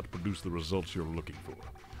may not produce the results you're looking for.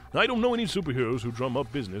 I don't know any superheroes who drum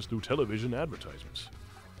up business through television advertisements.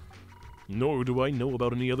 Nor do I know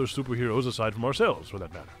about any other superheroes aside from ourselves, for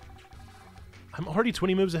that matter. I'm already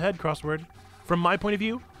 20 moves ahead, Crossword. From my point of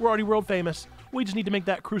view, we're already world famous. We just need to make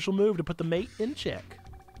that crucial move to put the mate in check.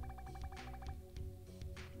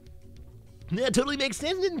 That totally makes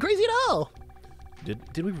sense and isn't crazy at all.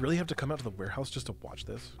 Did we really have to come out to the warehouse just to watch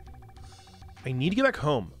this? I need to get back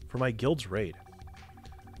home for my guild's raid.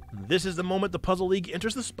 This is the moment the Puzzle League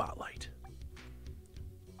enters the spotlight.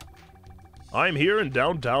 I'm here in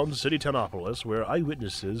downtown Citytownopolis, where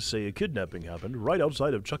eyewitnesses say a kidnapping happened right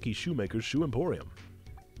outside of Chucky Shoemaker's Shoe Emporium.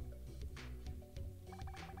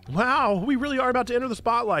 Wow, we really are about to enter the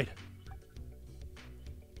spotlight.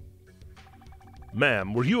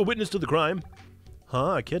 Ma'am, were you a witness to the crime?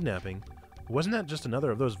 Huh, a kidnapping? Wasn't that just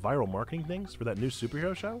another of those viral marketing things for that new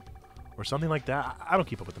superhero show? Or something like that? I don't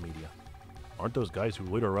keep up with the media. Aren't those guys who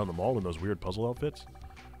loiter around the mall in those weird puzzle outfits?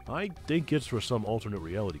 I think it's for some alternate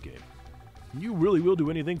reality game. You really will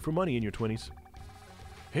do anything for money in your 20s.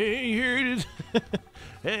 Hey, here it is.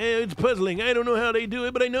 Hey, it's puzzling. I don't know how they do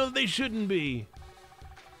it, but I know that they shouldn't be.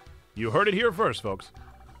 You heard it here first, folks.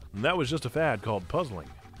 That was just a fad called puzzling.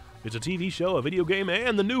 It's a TV show, a video game,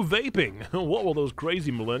 and the new vaping. What will those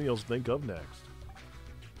crazy millennials think of next?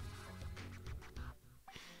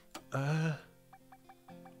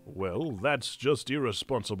 Well, that's just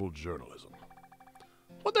irresponsible journalism.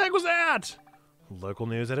 What the heck was that? Local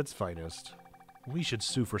news at its finest. We should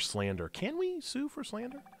sue for slander. Can we sue for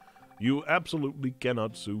slander? You absolutely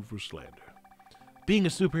cannot sue for slander. Being a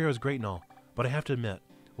superhero is great and all, but I have to admit,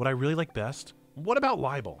 what I really like best, what about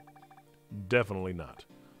libel? Definitely not.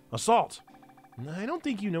 Assault. I don't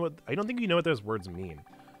think you know what those words mean.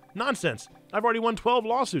 Nonsense. I've already won 12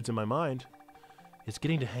 lawsuits in my mind. It's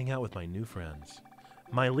getting to hang out with my new friends.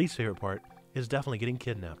 My least favorite part is definitely getting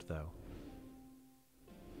kidnapped, though.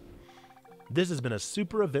 This has been a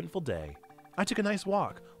super eventful day. I took a nice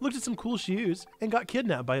walk, looked at some cool shoes, and got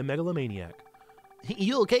kidnapped by a megalomaniac.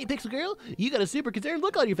 You okay, Pixel Girl? You got a super concerned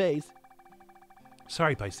look on your face.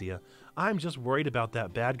 Sorry, Pycia. I'm just worried about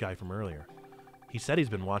that bad guy from earlier. He said he's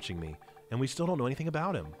been watching me, and we still don't know anything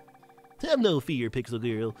about him. Have no fear, Pixel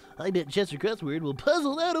Girl. I bet Chester Crossword will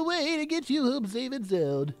puzzle out a way to get you home safe and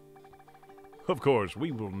sound. Of course,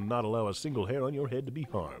 we will not allow a single hair on your head to be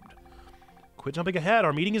harmed. Quit jumping ahead.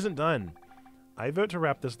 Our meeting isn't done. I vote to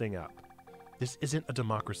wrap this thing up. This isn't a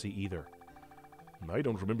democracy either. I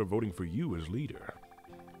don't remember voting for you as leader.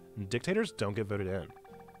 Dictators don't get voted in.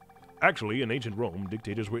 Actually, in ancient Rome,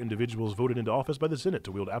 dictators were individuals voted into office by the Senate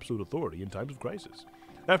to wield absolute authority in times of crisis.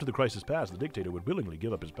 After the crisis passed, the dictator would willingly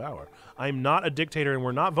give up his power. I'm not a dictator and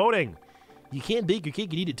we're not voting. You can't bake your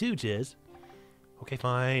cake and eat it too, Ches. Okay,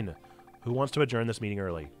 fine. Who wants to adjourn this meeting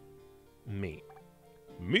early? Me.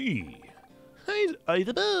 Me? Eyes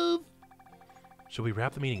above. Should we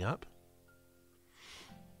wrap the meeting up?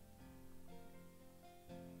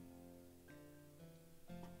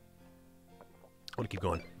 I want to keep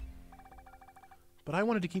going. But I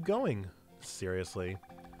wanted to keep going. Seriously.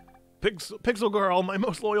 Pixel Girl, my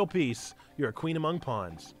most loyal piece. You're a queen among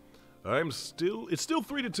pawns. It's still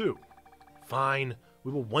 3-2. Fine.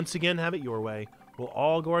 We will once again have it your way. We'll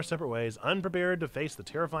all go our separate ways, unprepared to face the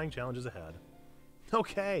terrifying challenges ahead.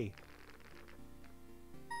 Okay.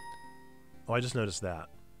 Oh, I just noticed that.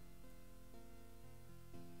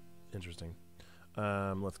 Interesting.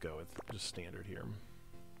 Let's go with just standard here.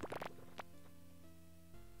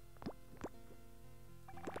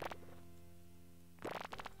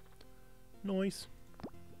 Noise.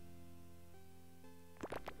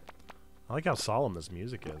 I like how solemn this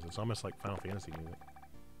music is. It's almost like Final Fantasy music.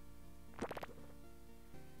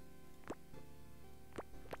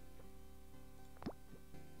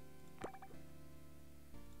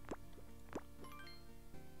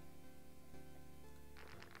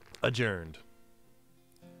 Adjourned.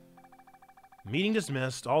 Meeting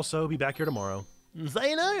dismissed. Also, be back here tomorrow.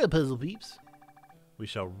 Sayonara, puzzle peeps. We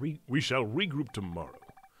shall regroup tomorrow.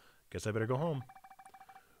 Guess I better go home.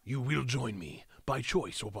 You will join me, by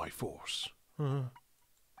choice or by force.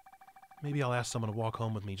 Maybe I'll ask someone to walk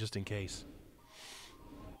home with me just in case.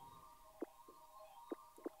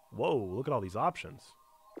 Whoa, look at all these options.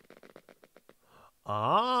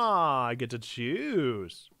 Ah, I get to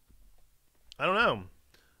choose. I don't know.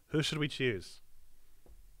 Who should we choose?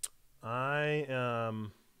 My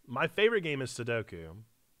favorite game is Sudoku.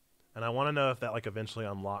 And I want to know if that eventually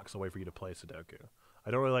unlocks a way for you to play Sudoku. I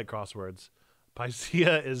don't really like crosswords.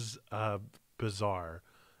 Pycia is bizarre.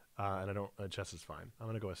 And chess is fine. I'm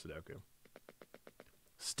going to go with Sudoku.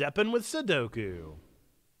 Steppin' with Sudoku.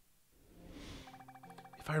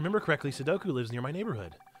 If I remember correctly, Sudoku lives near my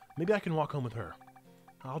neighborhood. Maybe I can walk home with her.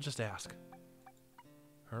 I'll just ask.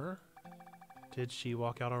 Her? Did she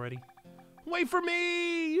walk out already? Wait for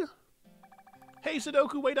me! Hey,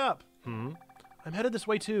 Sudoku, wait up! I'm headed this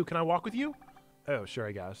way too. Can I walk with you? Oh, sure,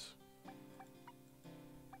 I guess.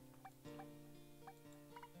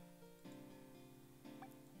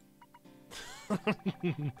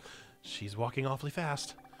 She's walking awfully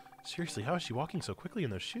fast. Seriously, how is she walking so quickly in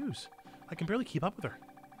those shoes? I can barely keep up with her.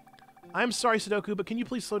 I'm sorry, Sudoku, but can you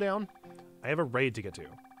please slow down? I have a raid to get to.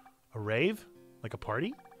 A rave? Like a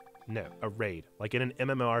party? No, a raid. Like in an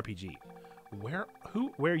MMORPG.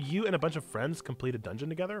 Where you and a bunch of friends complete a dungeon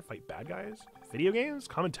together? Fight bad guys? Video games?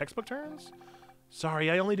 Common textbook terms?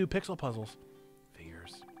 Sorry, I only do pixel puzzles.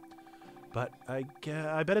 Figures. But I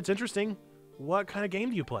bet it's interesting. What kind of game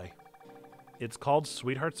do you play? It's called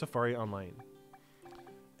Sweetheart Safari Online.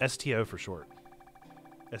 STO for short.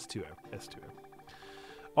 S2O. S2O.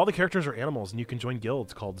 All the characters are animals, and you can join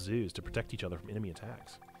guilds called zoos to protect each other from enemy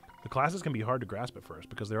attacks. The classes can be hard to grasp at first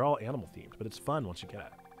because they're all animal-themed, but it's fun once you get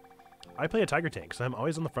it. I play a tiger tank, so I'm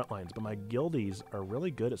always on the front lines, but my guildies are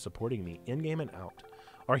really good at supporting me in-game and out.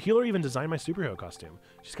 Our healer even designed my superhero costume.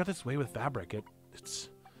 She's got this way with fabric. It's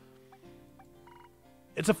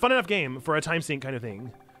a fun enough game for a time sync kind of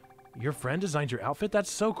thing. Your friend designed your outfit? That's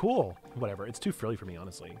so cool. Whatever, it's too frilly for me,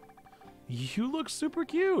 honestly. You look super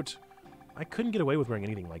cute. I couldn't get away with wearing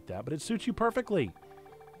anything like that, but it suits you perfectly.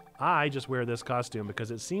 I just wear this costume because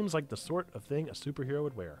it seems like the sort of thing a superhero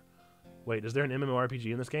would wear. Wait, is there an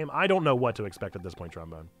MMORPG in this game? I don't know what to expect at this point,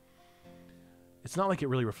 Trombone. It's not like it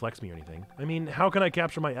really reflects me or anything. I mean, how can I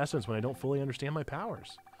capture my essence when I don't fully understand my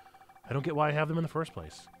powers? I don't get why I have them in the first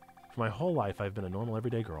place. For my whole life, I've been a normal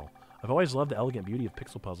everyday girl. I've always loved the elegant beauty of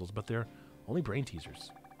pixel puzzles, but they're only brain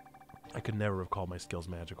teasers. I could never have called my skills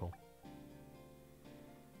magical.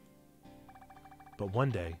 But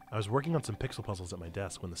one day, I was working on some pixel puzzles at my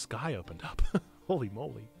desk when the sky opened up. Holy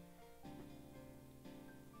moly.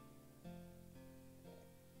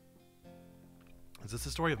 Is this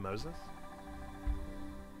the story of Moses?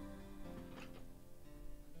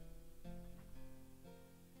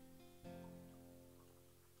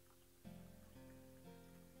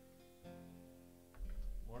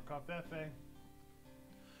 More coffee.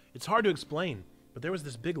 It's hard to explain, but there was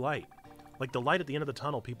this big light. Like the light at the end of the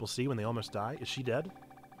tunnel people see when they almost die. Is she dead?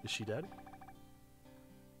 Is she dead?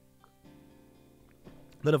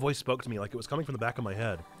 Then a voice spoke to me like it was coming from the back of my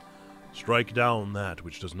head. Strike down that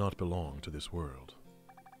which does not belong to this world.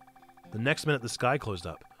 The next minute the sky closed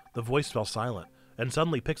up, the voice fell silent, and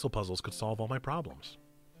suddenly pixel puzzles could solve all my problems.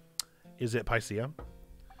 Is it Pycea?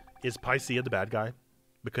 Is Pycea the bad guy?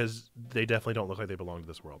 Because they definitely don't look like they belong to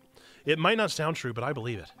this world. It might not sound true, but I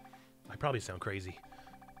believe it. I probably sound crazy.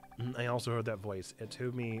 I also heard that voice. It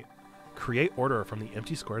told me, create order from the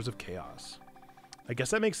empty squares of chaos. I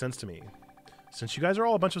guess that makes sense to me, since you guys are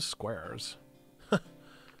all a bunch of squares.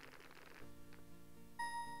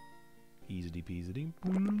 Easy peasy.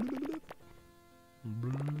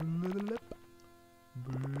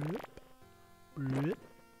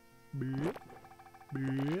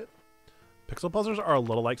 Pixel puzzles are a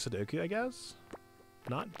little like Sudoku, I guess.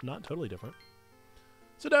 Not totally different.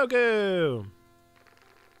 Sudoku!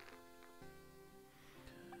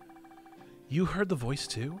 You heard the voice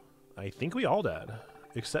too? I think we all did.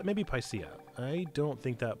 Except maybe Pycea. I don't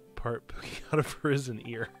think that part poking out of her is an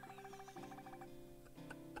ear.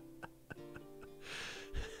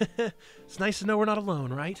 It's nice to know we're not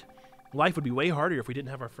alone, right? Life would be way harder if we didn't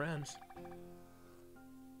have our friends.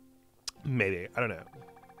 Maybe. I don't know.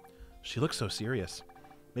 She looks so serious.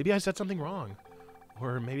 Maybe I said something wrong.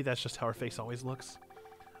 Or maybe that's just how her face always looks.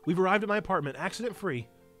 We've arrived at my apartment, accident-free.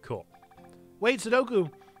 Cool. Wait, Sudoku!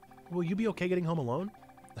 Will you be okay getting home alone?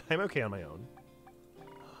 I'm okay on my own.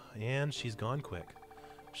 And she's gone quick.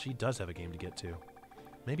 She does have a game to get to.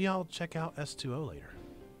 Maybe I'll check out S2O later.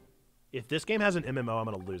 If this game has an MMO, I'm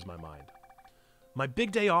going to lose my mind. My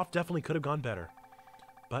big day off definitely could have gone better.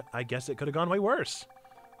 But I guess it could have gone way worse.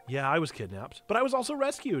 Yeah, I was kidnapped, but I was also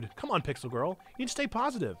rescued. Come on, Pixel Girl. You need to stay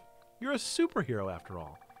positive. You're a superhero after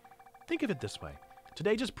all. Think of it this way.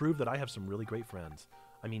 Today just proved that I have some really great friends.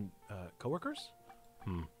 I mean, coworkers?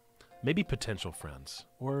 Maybe potential friends.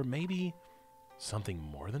 Or maybe something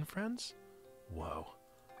more than friends? Whoa.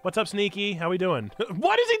 What's up, Sneaky? How we doing?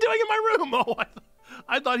 What is he doing in my room? Oh,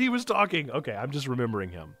 I thought he was talking. Okay, I'm just remembering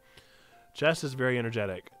him. Jess is very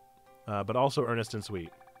energetic, but also earnest and sweet.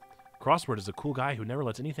 Crossword is a cool guy who never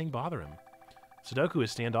lets anything bother him. Sudoku is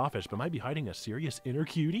standoffish, but might be hiding a serious inner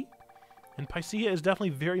cutie. And Pycea is definitely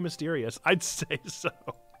very mysterious. I'd say so.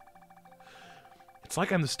 It's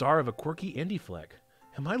like I'm the star of a quirky indie flick.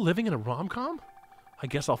 Am I living in a rom-com? I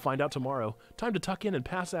guess I'll find out tomorrow. Time to tuck in and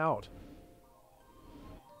pass out.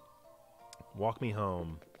 Walk me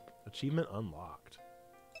home. Achievement unlocked.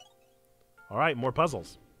 All right, more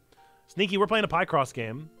puzzles. Sneaky, we're playing a Picross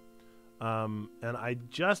game. And I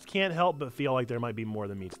just can't help but feel like there might be more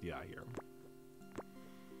than meets the eye here.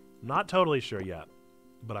 Not totally sure yet,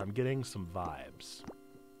 but I'm getting some vibes.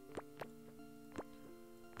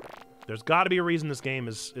 There's got to be a reason this game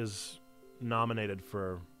is nominated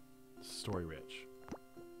for Story Rich.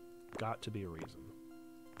 Got to be a reason.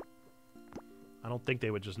 I don't think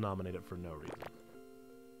they would just nominate it for no reason.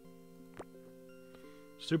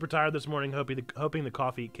 Super tired this morning, hoping the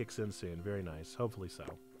coffee kicks in soon. Very nice. Hopefully so.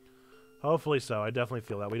 Hopefully so. I definitely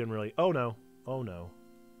feel that. We didn't really... Oh, no. Oh, no.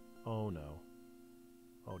 Oh, no.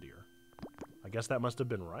 Oh, dear. I guess that must have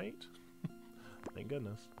been right. Thank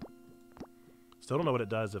goodness. Still don't know what it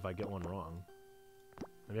does if I get one wrong.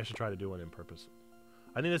 Maybe I should try to do one in purpose.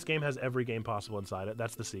 I think this game has every game possible inside it.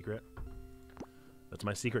 That's the secret. That's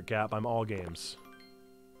my secret cap. I'm all games.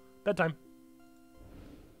 Bedtime.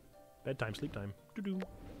 Bedtime, sleep time. Doo-doo.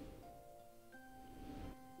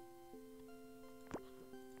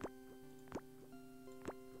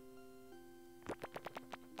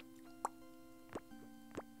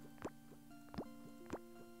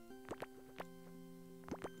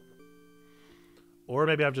 Or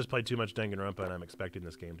maybe I've just played too much Danganronpa and I'm expecting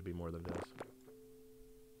this game to be more than this.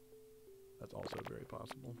 That's also very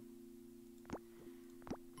possible.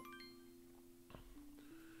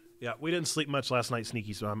 Yeah, we didn't sleep much last night,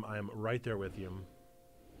 Sneaky, so I am right there with you.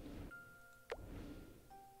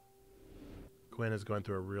 Quinn is going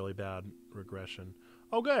through a really bad regression.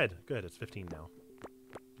 Oh, good. Good. It's 15 now.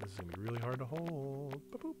 This is going to be really hard to hold.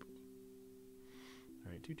 Boop, boop.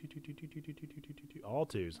 All right. 2, 2, 2, 2, 2, 2, 2, 2, 2, 2, 2. All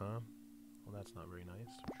twos, huh? Well, that's not very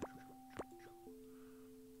nice.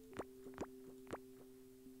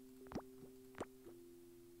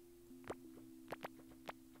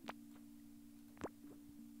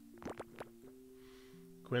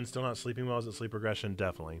 Quinn's still not sleeping well. Is it sleep regression?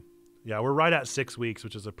 Definitely. Yeah, we're right at 6 weeks,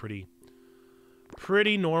 which is a pretty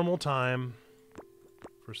normal time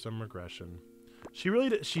for some regression.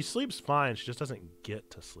 She sleeps fine. She just doesn't get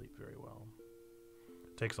to sleep very well.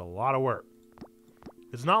 It takes a lot of work.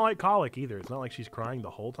 It's not like colic either. It's not like she's crying the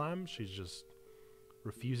whole time. She just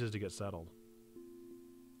refuses to get settled.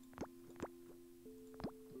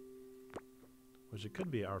 Which it could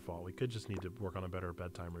be our fault. We could just need to work on a better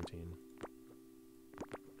bedtime routine.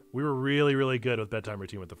 We were really, really good with bedtime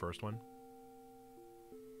routine with the first one.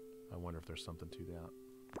 I wonder if there's something to that.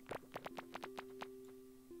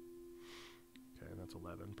 Okay, that's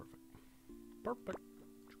 11. Perfect. Perfect.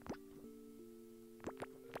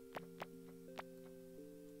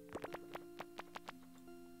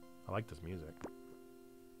 I like this music.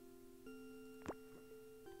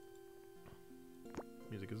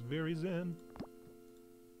 Music is very zen.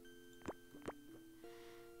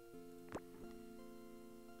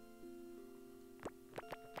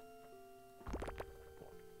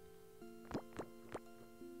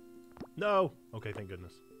 No! Okay, thank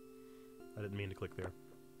goodness. I didn't mean to click there.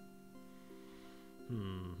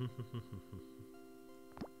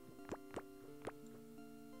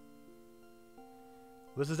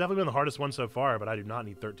 This has definitely been the hardest one so far, but I do not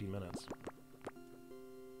need 13 minutes.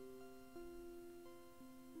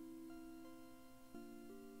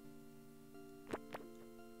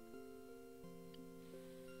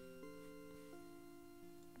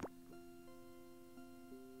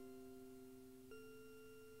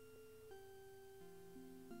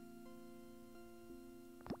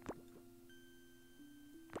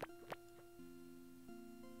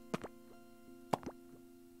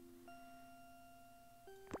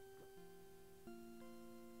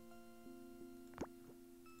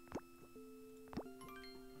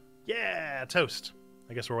 Yeah, toast.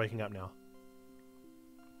 I guess we're waking up now.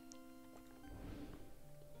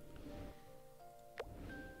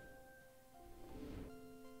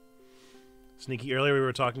 Sneaky, earlier we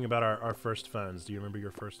were talking about our first phones. Do you remember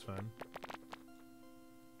your first phone?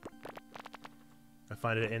 I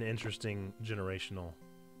find it an interesting generational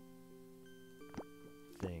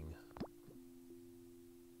thing.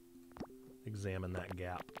 Examine that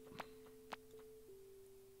gap.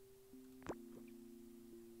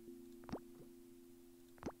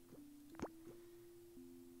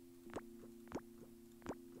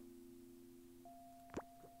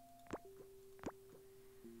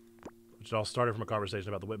 It all started from a conversation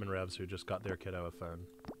about the Whitman Revs who just got their kiddo a phone.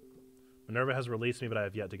 Minerva has released me, but I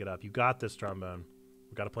have yet to get up. You got this, Trombone.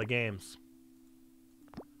 We've got to play games.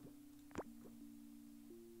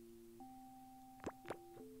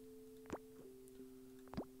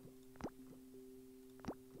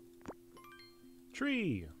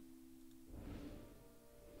 Tree.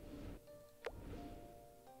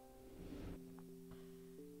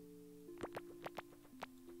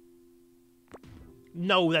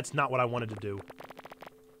 No, that's not what I wanted to do.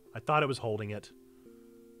 I thought it was holding it.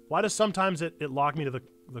 Why does sometimes it lock me to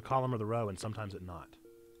the column or the row and sometimes it not?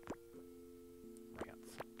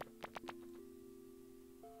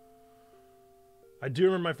 I do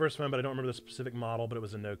remember my first phone, but I don't remember the specific model, but it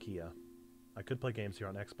was a Nokia. I could play games here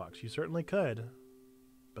on Xbox. You certainly could,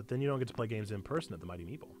 but then you don't get to play games in person at the Mighty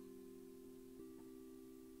Meeple.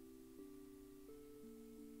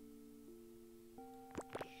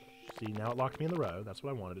 See, now it locked me in the row. That's what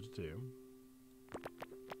I wanted it to do.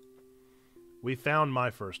 We found my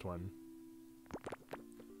first one.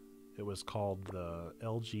 It was called the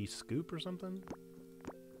LG Scoop or something.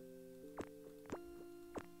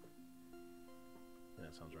 Yeah,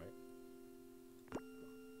 that sounds right.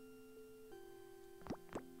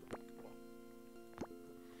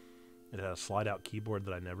 It had a slide-out keyboard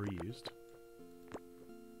that I never used.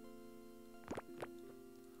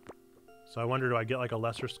 So I wonder, do I get like a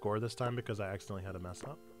lesser score this time because I accidentally had a mess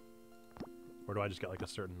up? Or do I just get like a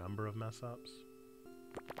certain number of mess ups?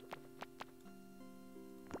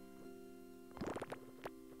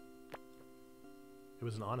 It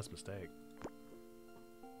was an honest mistake.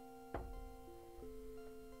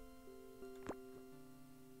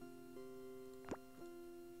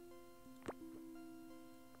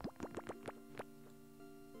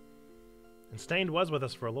 And Stained was with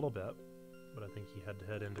us for a little bit, but I think he had to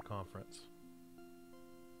head into conference.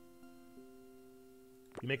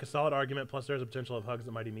 You make a solid argument, plus there's a potential of hugs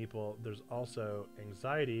at Mighty Meeple. There's also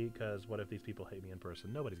anxiety, because what if these people hate me in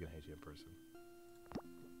person? Nobody's going to hate you in person.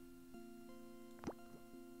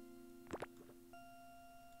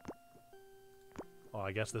 Oh,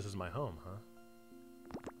 I guess this is my home, huh?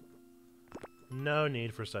 No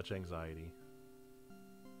need for such anxiety.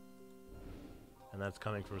 And that's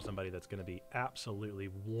coming from somebody that's going to be absolutely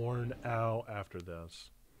worn out after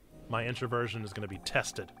this. My introversion is going to be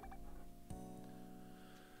tested.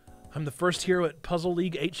 I'm the first hero at Puzzle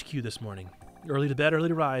League HQ this morning. Early to bed, early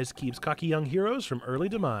to rise keeps cocky young heroes from early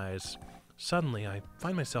demise. Suddenly, I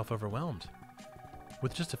find myself overwhelmed.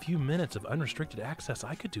 With just a few minutes of unrestricted access,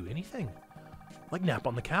 I could do anything. Like nap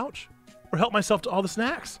on the couch, or help myself to all the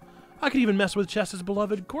snacks. I could even mess with Chess's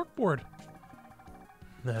beloved corkboard.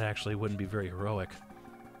 That actually wouldn't be very heroic,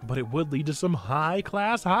 but it would lead to some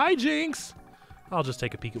high-class hijinks. I'll just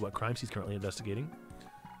take a peek at what crimes he's currently investigating.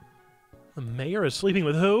 The mayor is sleeping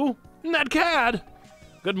with who? That cad!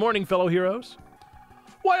 Good morning, fellow heroes.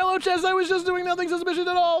 Why, hello, Chess, I was just doing nothing suspicious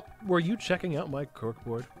at all. Were you checking out my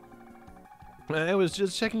corkboard? I was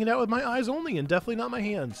just checking it out with my eyes only and definitely not my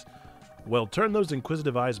hands. Well, turn those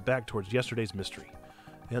inquisitive eyes back towards yesterday's mystery.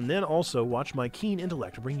 And then also watch my keen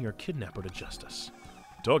intellect bring your kidnapper to justice.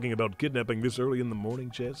 Talking about kidnapping this early in the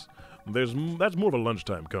morning, Chess? That's more of a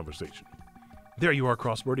lunchtime conversation. There you are,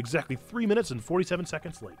 Crossword, exactly 3 minutes and 47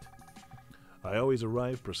 seconds late. I always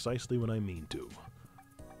arrive precisely when I mean to.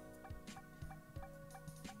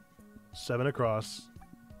 7 across.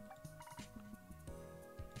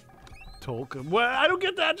 Tolkien. What? I don't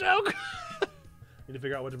get that joke! Need to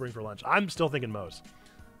figure out what to bring for lunch. I'm still thinking Moe's.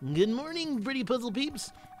 Good morning, pretty puzzle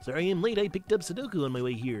peeps. Sorry I'm late, I picked up Sudoku on my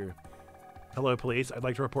way here. Hello, police. I'd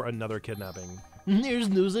like to report another kidnapping. There's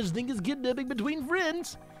no such thing as kidnapping between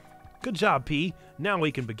friends. Good job, P. Now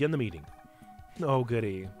we can begin the meeting. Oh,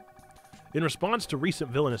 goody. In response to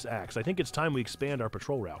recent villainous acts, I think it's time we expand our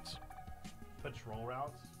patrol routes. Patrol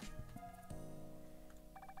routes?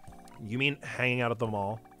 You mean hanging out at the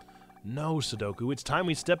mall? No, Sudoku. It's time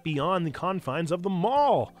we step beyond the confines of the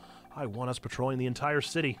mall. I want us patrolling the entire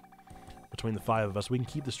city. Between the 5 of us, we can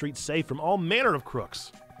keep the streets safe from all manner of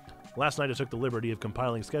crooks. Last night I took the liberty of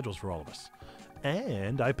compiling schedules for all of us.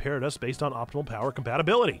 And I paired us based on optimal power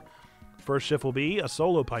compatibility. First shift will be a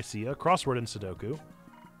solo Pycea, crossword and Sudoku,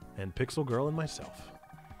 and Pixel Girl and myself.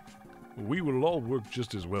 We will all work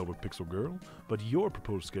just as well with Pixel Girl, but your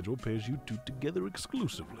proposed schedule pairs you two together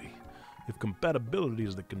exclusively. If compatibility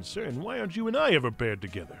is the concern, why aren't you and I ever paired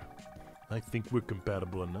together? I think we're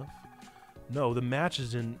compatible enough. No, the math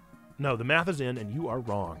is in, and you are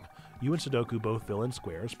wrong. You and Sudoku both fill in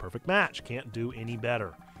squares. Perfect match. Can't do any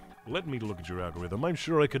better. Let me look at your algorithm. I'm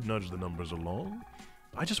sure I could nudge the numbers along.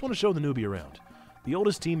 I just want to show the newbie around. The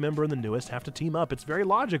oldest team member and the newest have to team up. It's very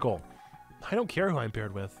logical. I don't care who I'm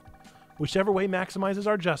paired with. Whichever way maximizes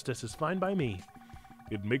our justice is fine by me.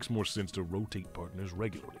 It makes more sense to rotate partners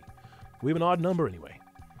regularly. We have an odd number anyway.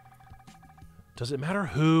 Does it matter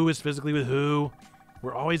who is physically with who?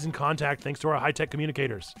 We're always in contact thanks to our high-tech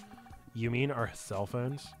communicators. You mean our cell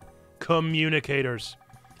phones? Communicators.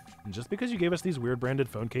 And just because you gave us these weird branded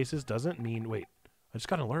phone cases doesn't mean... Wait, I just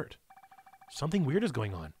got an alert. Something weird is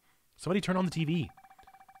going on. Somebody turn on the TV.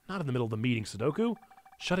 Not in the middle of the meeting, Sudoku.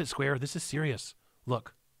 Shut it, Square. This is serious.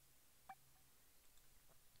 Look.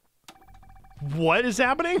 What is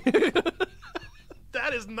happening?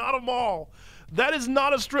 That is not a mall. That is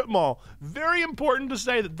not a strip mall. Very important to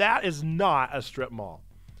say that that is not a strip mall.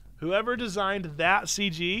 Whoever designed that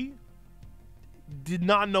CG did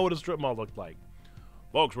not know what a strip mall looked like.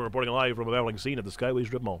 Folks, we're reporting live from a battling scene at the Skyway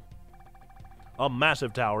Strip Mall. A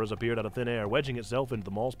massive tower has appeared out of thin air, wedging itself into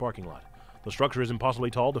the mall's parking lot. The structure is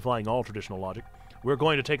impossibly tall, defying all traditional logic. We're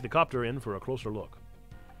going to take the copter in for a closer look.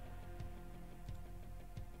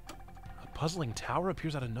 A puzzling tower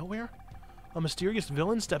appears out of nowhere? A mysterious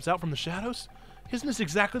villain steps out from the shadows? Isn't this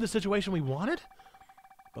exactly the situation we wanted?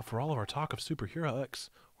 But for all of our talk of superheroics,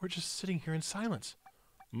 we're just sitting here in silence.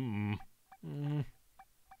 Are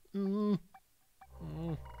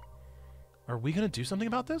we going to do something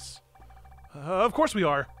about this? Of course we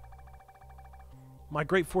are. My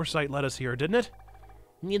great foresight led us here, didn't it?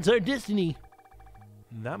 It's our destiny.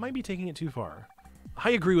 That might be taking it too far. I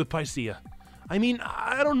agree with Picea. I mean,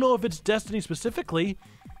 I don't know if it's destiny specifically,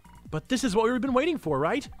 but this is what we've been waiting for,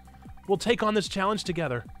 right? We'll take on this challenge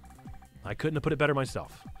together. I couldn't have put it better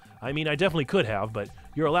myself. I mean, I definitely could have, but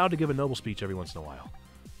you're allowed to give a noble speech every once in a while.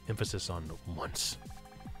 Emphasis on once.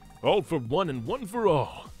 All for one and one for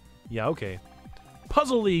all. Yeah, okay.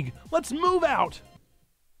 Puzzle League, let's move out!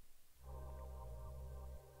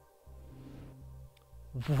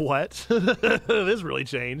 What? This really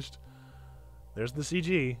changed. There's the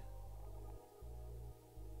CG.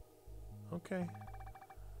 Okay.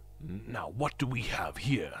 Now, what do we have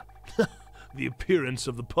here? The appearance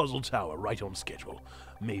of the puzzle tower right on schedule.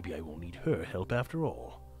 Maybe I won't need her help after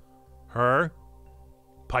all. Her?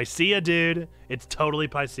 Picea, dude. It's totally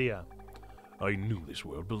Picea. I knew this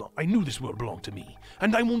world belonged to me,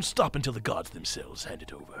 and I won't stop until the gods themselves hand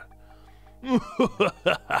it over.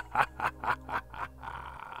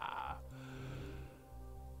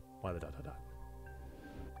 Why the dot dot dot?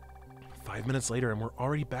 5 minutes later, and we're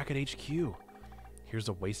already back at HQ. Here's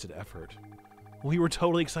a wasted effort. We were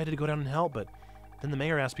totally excited to go down and help, but then the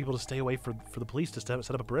mayor asked people to stay away for the police to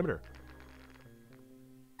set up a perimeter.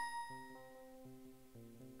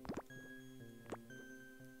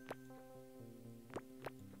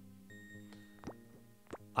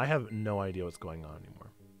 I have no idea what's going on anymore.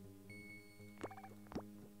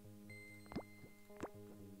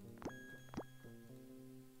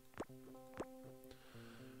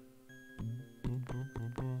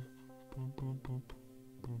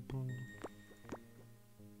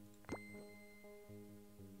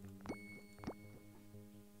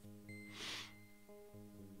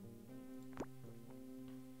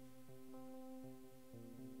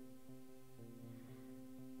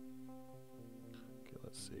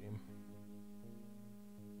 Let's see.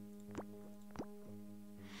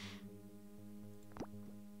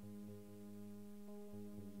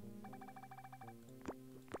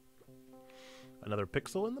 Another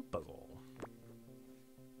pixel in the puzzle.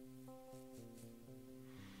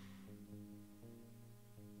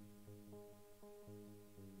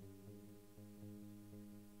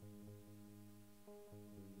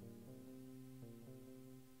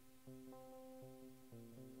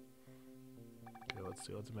 Let's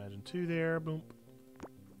see, let's imagine two there. Boom.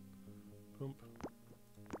 Boom.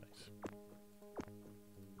 Nice.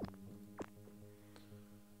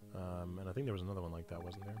 And I think there was another one like that,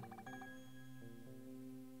 wasn't there?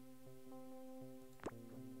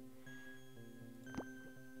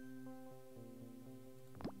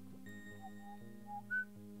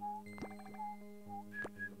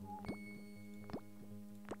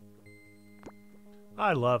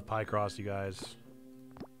 I love Picross, you guys.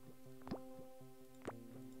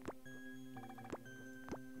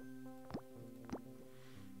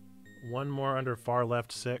 One more under far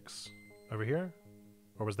left 6 over here?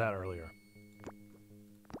 Or was that earlier?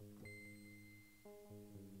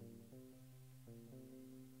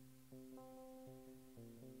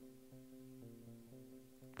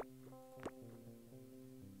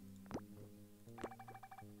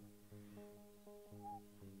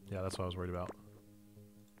 Yeah, that's what I was worried about.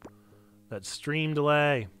 That stream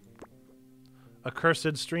delay.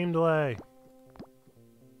 Accursed stream delay.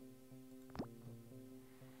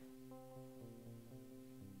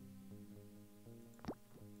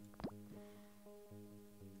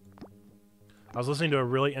 I was listening to a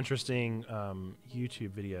really interesting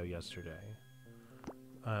YouTube video yesterday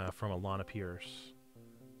from Alana Pierce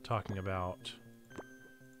talking about,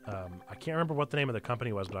 I can't remember what the name of the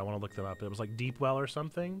company was, but I want to look them up. It was like Deepwell or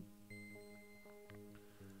something.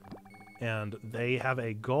 And they have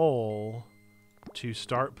a goal to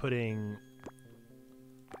start putting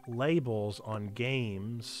labels on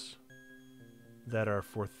games that are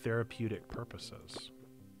for therapeutic purposes.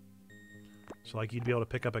 So, like, you'd be able to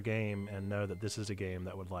pick up a game and know that this is a game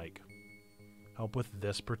that would, like, help with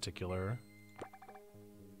this particular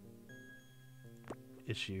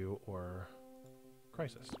issue or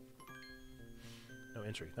crisis. No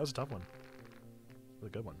entry. That was a tough one. That was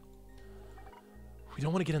a good one. We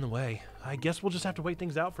don't want to get in the way. I guess we'll just have to wait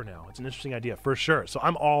things out for now. It's an interesting idea, for sure. So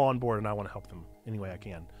I'm all on board, and I want to help them any way I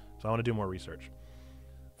can. So I want to do more research.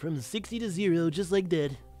 From 60 to 0, just like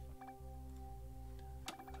that.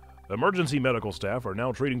 Emergency medical staff are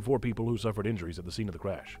now treating 4 people who suffered injuries at the scene of the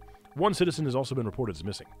crash. 1 citizen has also been reported as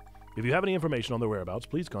missing. If you have any information on their whereabouts,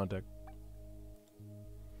 please contact.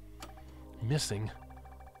 Missing?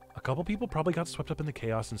 A couple people probably got swept up in the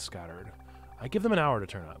chaos and scattered. I give them an hour to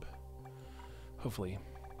turn up. Hopefully.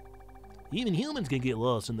 Even humans can get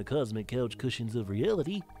lost in the cosmic couch cushions of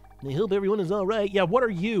reality. They hope everyone is all right. Yeah, what are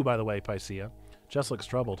you, by the way, Pycea? Jess looks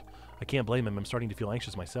troubled. I can't blame him. I'm starting to feel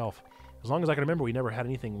anxious myself. As long as I can remember, we never had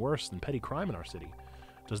anything worse than petty crime in our city.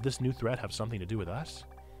 Does this new threat have something to do with us?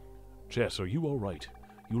 Jess, are you all right?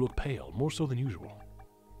 You look pale, more so than usual.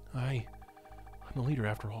 I'm the leader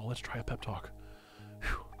after all. Let's try a pep talk.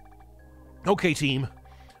 Whew. Okay, team.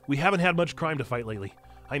 We haven't had much crime to fight lately.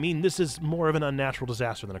 I mean, this is more of an unnatural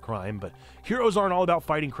disaster than a crime, but heroes aren't all about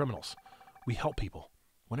fighting criminals. We help people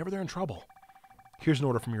whenever they're in trouble. Here's an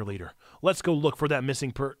order from your leader. Let's go look for that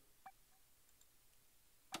missing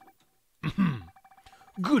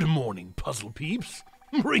Good morning, puzzle peeps.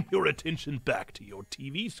 Bring your attention back to your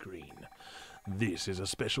TV screen. This is a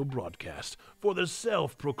special broadcast for the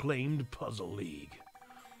self-proclaimed Puzzle League.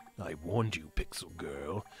 I warned you, Pixel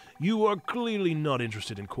Girl. You are clearly not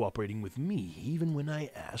interested in cooperating with me, even when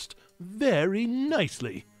I asked very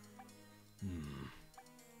nicely.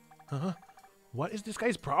 Huh? What is this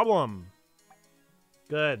guy's problem?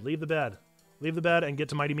 Good. Leave the bed. Leave the bed and get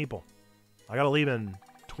to Mighty Meeple. I gotta leave in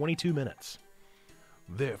 22 minutes.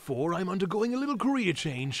 Therefore, I'm undergoing a little career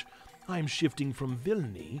change. I'm shifting from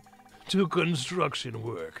villainy to construction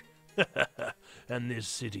work. And this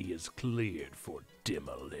city is cleared for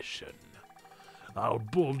demolition. I'll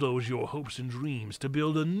bulldoze your hopes and dreams to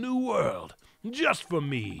build a new world just for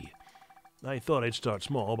me. I thought I'd start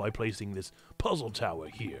small by placing this puzzle tower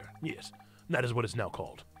here. Yes, that is what it's now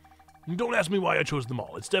called. Don't ask me why I chose them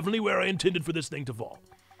all. It's definitely where I intended for this thing to fall.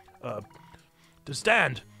 To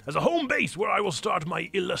stand as a home base where I will start my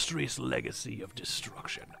illustrious legacy of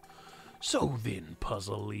destruction. So then,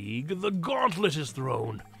 Puzzle League, the gauntlet is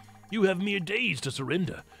thrown. You have mere days to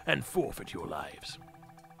surrender and forfeit your lives.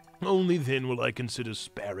 Only then will I consider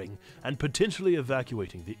sparing and potentially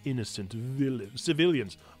evacuating the innocent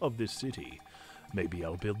civilians of this city. Maybe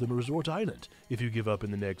I'll build them a resort island if you give up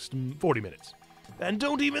in the next 40 minutes. And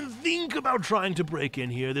don't even think about trying to break in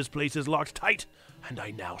here. This place is locked tight, and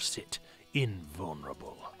I now sit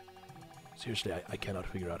invulnerable. Seriously, I cannot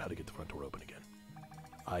figure out how to get the front door open again.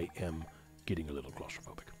 I am getting a little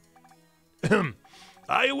claustrophobic.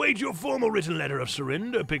 I await your formal written letter of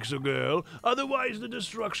surrender, Pixel Girl. Otherwise, the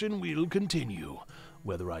destruction will continue,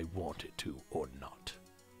 whether I want it to or not.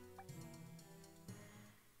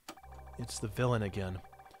 It's the villain again.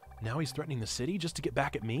 Now he's threatening the city just to get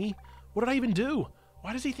back at me? What did I even do?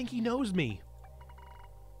 Why does he think he knows me?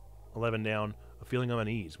 11 down, a feeling of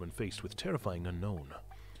unease when faced with terrifying unknown.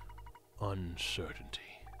 Uncertainty.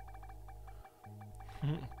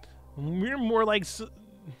 We're more like...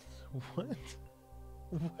 What?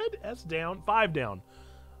 What? S down? 5 down.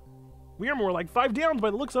 We are more like 5 downs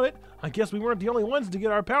by the looks of it. I guess we weren't the only ones to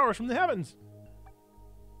get our powers from the heavens.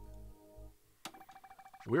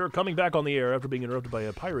 We are coming back on the air after being interrupted by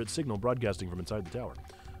a pirate signal broadcasting from inside the tower.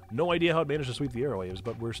 No idea how it managed to sweep the airwaves,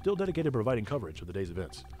 but we're still dedicated to providing coverage of the day's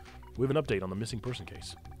events. We have an update on the missing person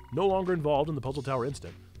case. No longer involved in the Puzzle Tower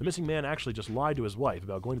incident, the missing man actually just lied to his wife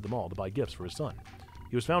about going to the mall to buy gifts for his son.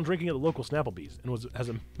 He was found drinking at the local Snapplebee's and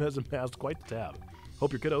has amassed quite the tab.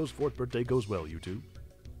 Hope your kiddo's 4th birthday goes well, you two.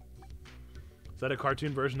 Is that a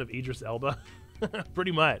cartoon version of Idris Elba?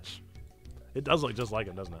 Pretty much. It does look just like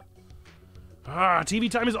him, doesn't it?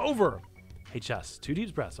 TV time is over! Hey, Chess, 2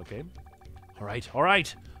 deep breaths, okay? All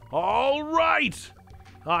right.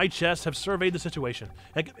 I, Chess, have surveyed the situation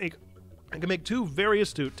and can make 2 very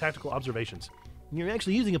astute tactical observations. You're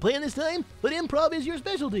actually using a plan this time? But improv is your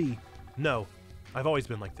specialty. No, I've always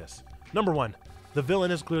been like this. Number 1, the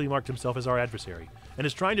villain has clearly marked himself as our adversary and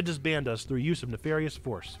is trying to disband us through use of nefarious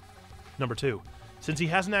force. Number 2, since he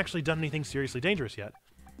hasn't actually done anything seriously dangerous yet,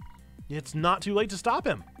 it's not too late to stop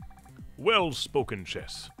him. Well spoken,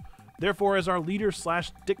 Chess. Therefore, as our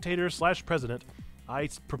leader/dictator/president, I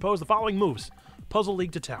propose the following moves. Puzzle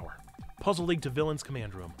League to tower. Puzzle League to villain's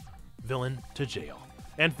command room. Villain to jail.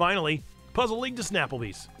 And finally, Puzzle League to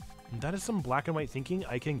Snapplebee's. That is some black and white thinking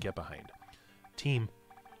I can get behind. Team,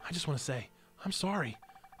 I just want to say, I'm sorry.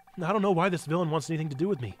 I don't know why this villain wants anything to do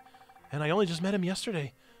with me. And I only just met him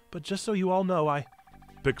yesterday. But just so you all know,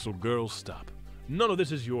 Pixel Girl, stop. None of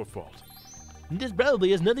this is your fault. This probably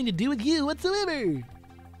has nothing to do with you whatsoever.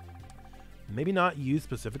 Maybe not you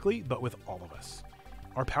specifically, but with all of us.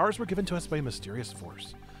 Our powers were given to us by a mysterious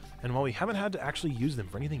force. And while we haven't had to actually use them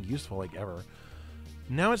for anything useful like ever,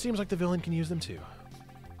 now it seems like the villain can use them too.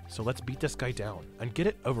 So let's beat this guy down and get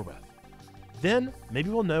it over with. Then,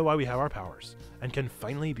 maybe we'll know why we have our powers, and can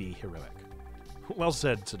finally be heroic. Well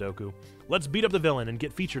said, Sudoku. Let's beat up the villain and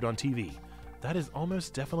get featured on TV. That is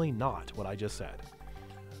almost definitely not what I just said.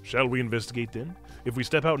 Shall we investigate then? If we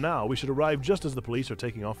step out now, we should arrive just as the police are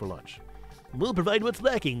taking off for lunch. We'll provide what's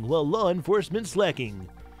lacking, while law enforcement's slacking.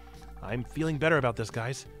 I'm feeling better about this,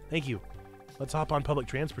 guys. Thank you. Let's hop on public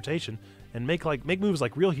transportation and make moves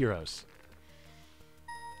like real heroes.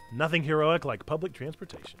 Nothing heroic like public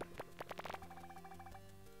transportation.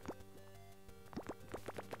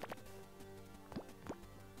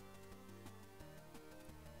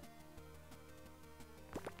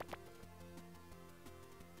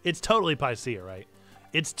 It's totally Picea, right?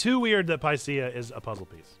 It's too weird that Picea is a puzzle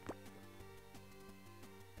piece.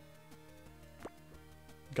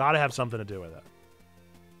 Gotta have something to do with it.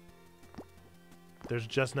 There's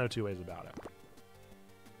just no two ways about it.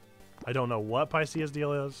 I don't know what Picea's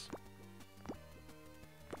deal is,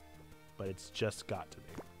 but it's just got to be.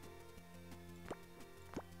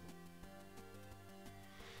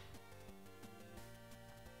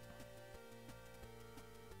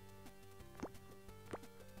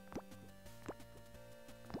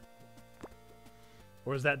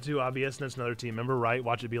 Or is that too obvious and it's another team member, right?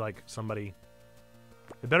 Watch it be like somebody.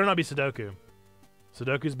 It better not be Sudoku.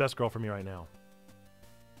 Sudoku's best girl for me right now.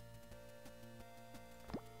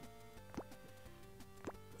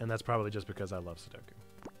 And that's probably just because I love Sudoku.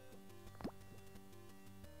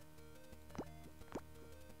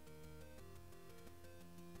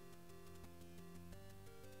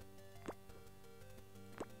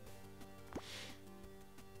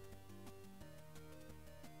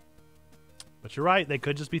 But you're right, they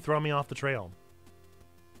could just be throwing me off the trail.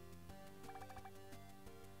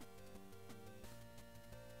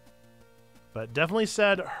 But definitely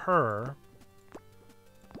said her.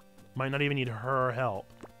 Might not even need her help.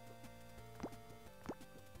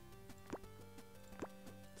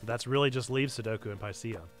 So that's really just leaves Sudoku and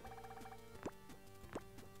Picea.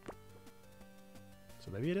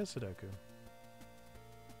 So maybe it is Sudoku.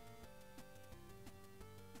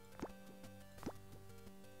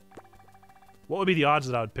 What would be the odds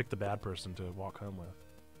that I would pick the bad person to walk home with?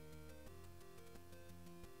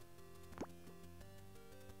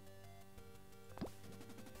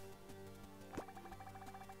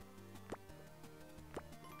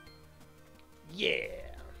 Yeah.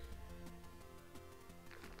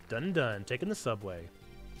 Done. Taking the subway.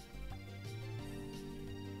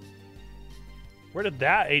 Where did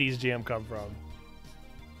that 80s jam come from?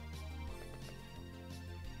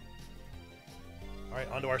 All right,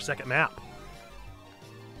 on to our second map.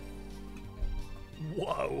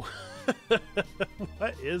 Whoa.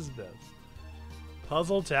 What is this?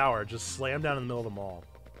 Puzzle Tower just slammed down in the middle of the mall.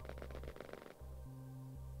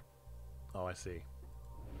 Oh, I see.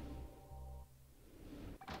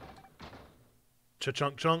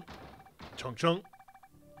 Cha-chunk chunk. Chunk chunk.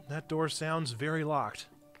 That door sounds very locked.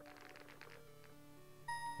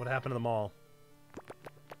 What happened to the mall?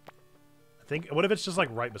 I think, what if it's just like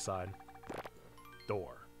right beside?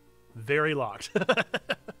 Door. Very locked.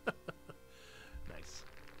 Nice.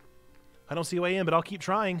 I don't see a way in, but I'll keep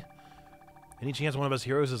trying. Any chance one of us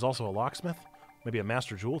heroes is also a locksmith? Maybe a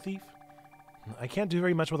master jewel thief? I can't do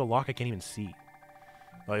very much with a lock I can't even see.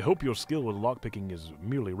 I hope your skill with lockpicking is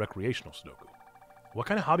merely recreational, Sudoku. What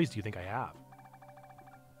kind of hobbies do you think I have?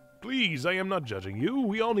 Please, I am not judging you.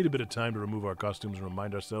 We all need a bit of time to remove our costumes and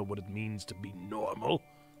remind ourselves what it means to be normal.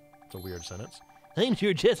 It's a weird sentence. I'm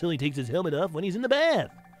sure Jess only takes his helmet off when he's in the bath.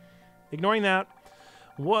 Ignoring that,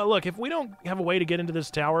 well, look, if we don't have a way to get into this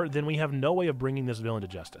tower, then we have no way of bringing this villain to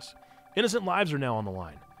justice. Innocent lives are now on the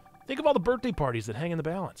line. Think of all the birthday parties that hang in the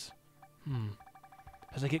balance.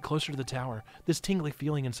 As I get closer to the tower, this tingly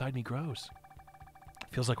feeling inside me grows.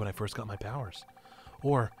 It feels like when I first got my powers.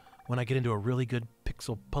 Or when I get into a really good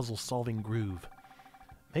pixel puzzle-solving groove.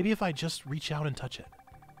 Maybe if I just reach out and touch it.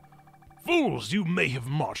 Fools, you may have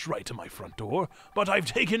marched right to my front door, but I've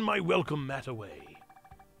taken my welcome mat away.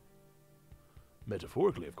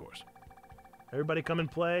 Metaphorically, of course. Everybody come and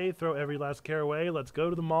play, throw every last care away, let's go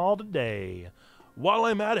to the mall today. While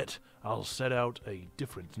I'm at it, I'll set out a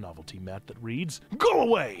different novelty mat that reads, Go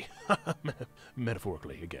away!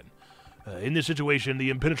 Metaphorically, again. In this situation, the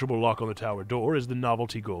impenetrable lock on the tower door is the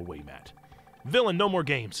novelty go-away mat. Villain, no more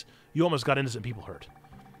games. You almost got innocent people hurt.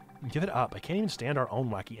 Give it up. I can't even stand our own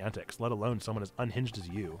wacky antics, let alone someone as unhinged as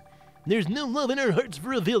you. There's no love in our hearts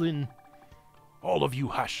for a villain. All of you,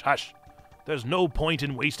 hush, hush. There's no point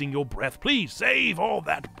in wasting your breath. Please, save all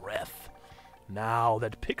that breath. Now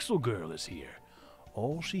that Pixel Girl is here,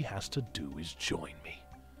 all she has to do is join me.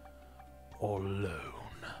 Alone.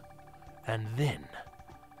 And then,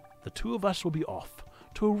 the two of us will be off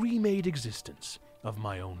to a remade existence of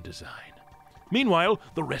my own design. Meanwhile,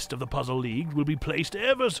 the rest of the Puzzle League will be placed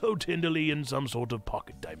ever so tenderly in some sort of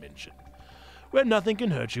pocket dimension, where nothing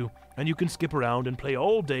can hurt you, and you can skip around and play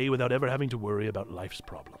all day without ever having to worry about life's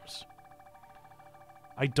problems.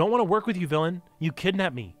 I don't want to work with you, villain. You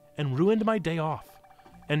kidnapped me and ruined my day off.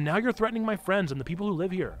 And now you're threatening my friends and the people who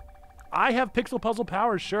live here. I have pixel puzzle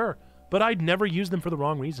powers, sure, but I'd never use them for the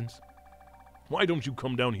wrong reasons. Why don't you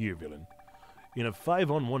come down here, villain? In a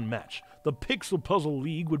 5-on-1 match, the Pixel Puzzle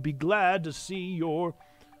League would be glad to see your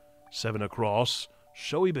 7 across,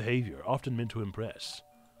 showy behavior, often meant to impress.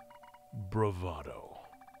 Bravado.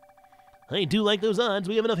 I do like those odds.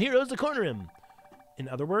 We have enough heroes to corner him. In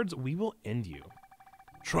other words, we will end you.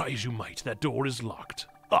 Try as you might, that door is locked.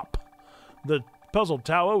 Up. The puzzle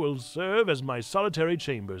tower will serve as my solitary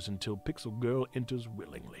chambers until Pixel Girl enters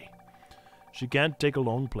willingly. She can't take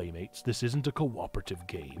along playmates. This isn't a cooperative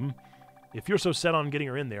game. If you're so set on getting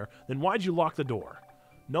her in there, then why'd you lock the door?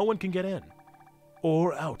 No one can get in.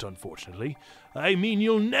 Or out, unfortunately. I mean,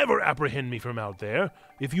 you'll never apprehend me from out there.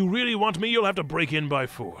 If you really want me, you'll have to break in by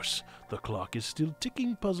force. The clock is still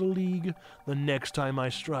ticking, Puzzle League. The next time I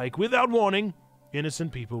strike, without warning,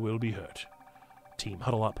 innocent people will be hurt. Team,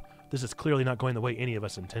 huddle up. This is clearly not going the way any of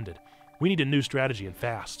us intended. We need a new strategy and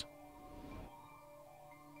fast.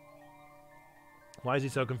 Why is he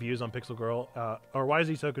so confused on Pixel Girl? Or why is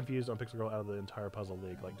he so confused on Pixel Girl out of the entire Puzzle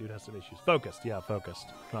League? Like, dude has some issues. Focused. Yeah, focused.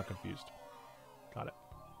 Not confused. Got it.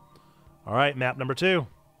 All right, map number 2.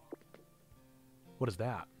 What is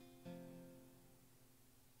that?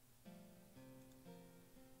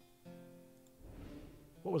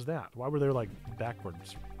 What was that? Why were there, like,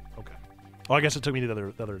 backwards? Okay. Oh, I guess it took me to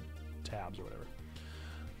the other tabs or whatever.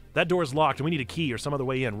 That door is locked, and we need a key or some other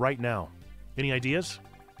way in right now. Any ideas?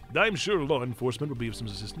 I'm sure law enforcement will be of some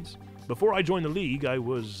assistance. Before I joined the League, I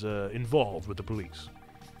was involved with the police.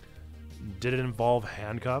 Did it involve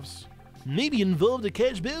handcuffs? Maybe involved a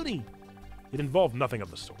cash bounty. It involved nothing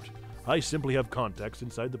of the sort. I simply have contacts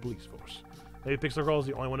inside the police force. Maybe Pixel Girl is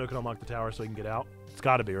the only one who can unlock the tower so he can get out? It's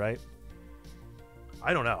gotta be, right?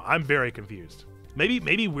 I don't know. I'm very confused.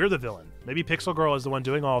 Maybe we're the villain. Maybe Pixel Girl is the one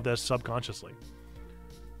doing all of this subconsciously.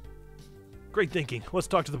 Great thinking. Let's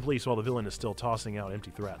talk to the police while the villain is still tossing out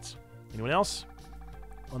empty threats. Anyone else?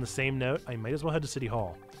 On the same note, I might as well head to City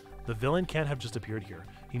Hall. The villain can't have just appeared here.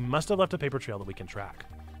 He must have left a paper trail that we can track.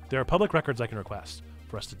 There are public records I can request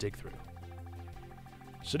for us to dig through.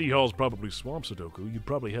 City Hall's probably Swamp, Sudoku. You'd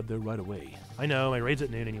probably head there right away. I know. My raid's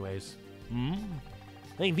at noon anyways.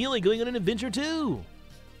 I feel like going on an adventure too.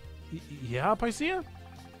 Yeah, Pycea?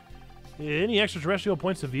 Any extraterrestrial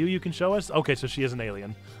points of view you can show us? Okay, so she is an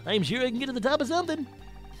alien. I'm sure I can get to the top of something.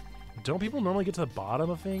 Don't people normally get to the bottom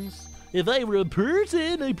of things? If I were a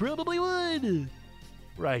person, I probably would.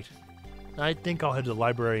 Right. I think I'll head to the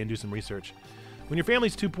library and do some research. When your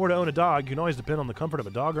family's too poor to own a dog, you can always depend on the comfort of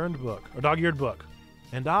a dog-eared book.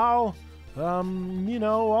 And I'll,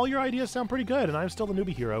 all your ideas sound pretty good, and I'm still the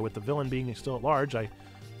newbie hero with the villain being still at large.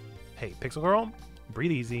 Hey, Pixel Girl,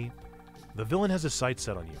 breathe easy. The villain has his sights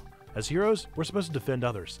set on you. As heroes, we're supposed to defend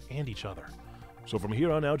others and each other. So from here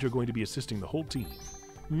on out, you're going to be assisting the whole team.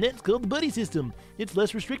 And that's called the buddy system. It's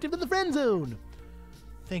less restrictive than the friend zone.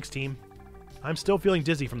 Thanks, team. I'm still feeling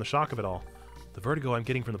dizzy from the shock of it all. The vertigo I'm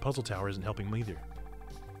getting from the puzzle tower isn't helping me either.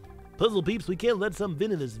 Puzzle peeps, we can't let some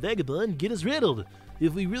venomous vagabond get us riddled.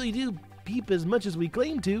 If we really do peep as much as we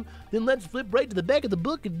claim to, then let's flip right to the back of the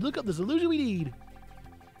book and look up the solution we need.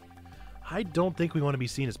 I don't think we want to be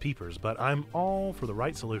seen as peepers, but I'm all for the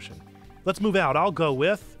right solution. Let's move out. I'll go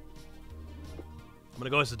with... I'm going to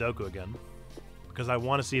go with Sudoku again, because I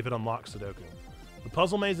want to see if it unlocks Sudoku. The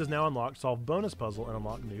puzzle maze is now unlocked. Solve bonus puzzle and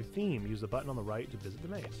unlock new theme. Use the button on the right to visit the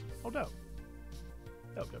maze. Oh, dope.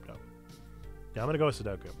 Dope. Yeah, I'm going to go with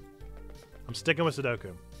Sudoku. I'm sticking with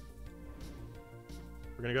Sudoku.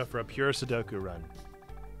 We're going to go for a pure Sudoku run.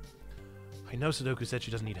 I know Sudoku said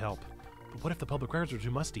she doesn't need help, but what if the public records are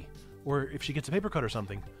too musty? Or if she gets a paper cut or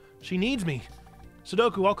something? She needs me.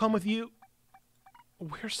 Sudoku, I'll come with you.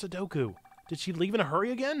 Where's Sudoku? Did she leave in a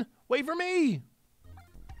hurry again? Wait for me!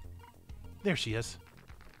 There she is.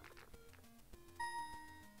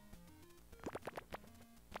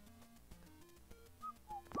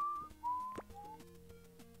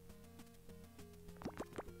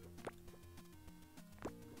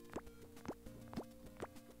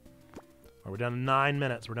 We're down to 9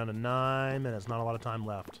 minutes. We're down to 9 minutes. Not a lot of time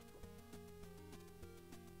left.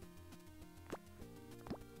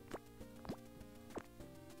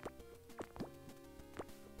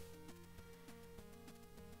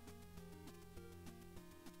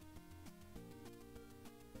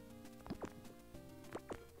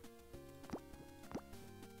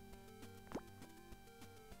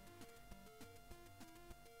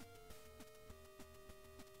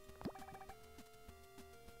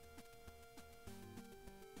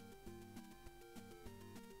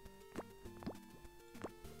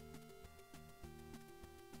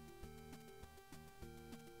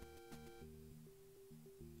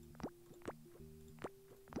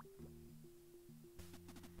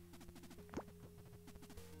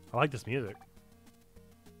 I like this music.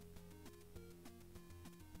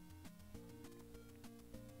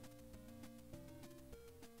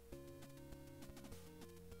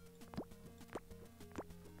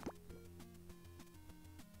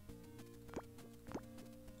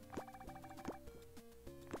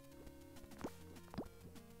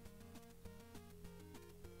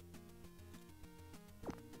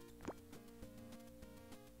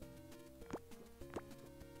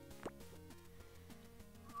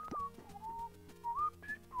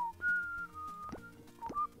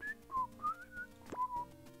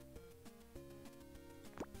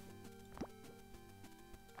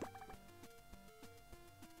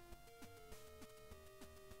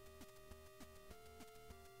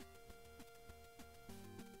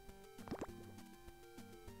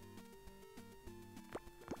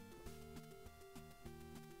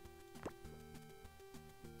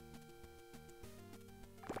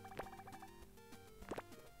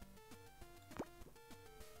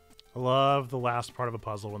 I love the last part of a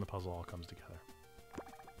puzzle when the puzzle all comes together.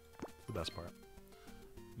 It's the best part.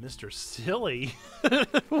 Mr. Silly?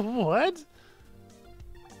 What?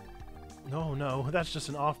 No, no, that's just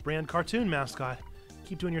an off-brand cartoon mascot.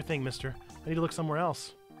 Keep doing your thing, mister. I need to look somewhere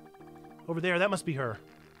else. Over there, that must be her.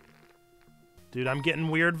 Dude, I'm getting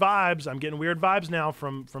weird vibes. I'm getting weird vibes now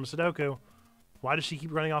from Sudoku. Why does she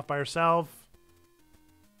keep running off by herself?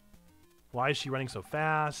 Why is she running so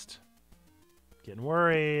fast? Getting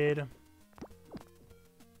worried.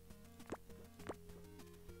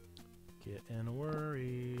 Getting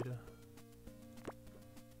worried.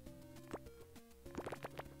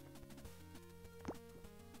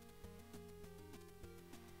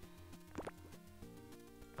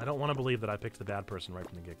 I don't want to believe that I picked the bad person right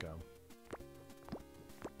from the get-go.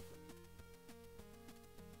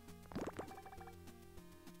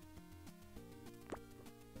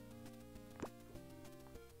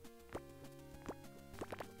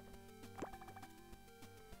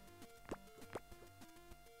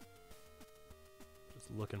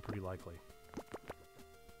 Looking pretty likely.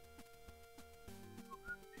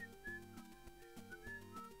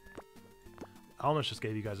 I almost just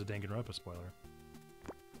gave you guys a Danganronpa spoiler.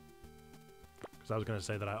 Because I was going to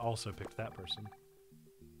say that I also picked that person.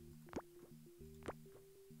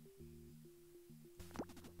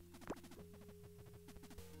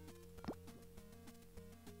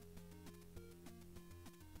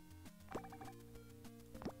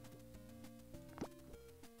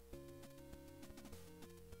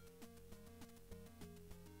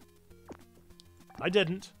 I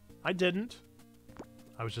didn't. I didn't.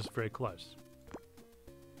 I was just very close.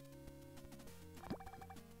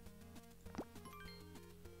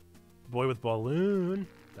 Boy with balloon.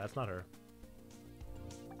 That's not her.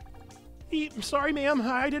 I'm sorry, ma'am.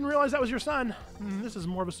 I didn't realize that was your son. This is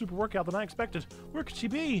more of a super workout than I expected. Where could she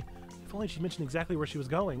be? If only she'd mentioned exactly where she was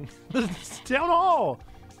going. Town Hall!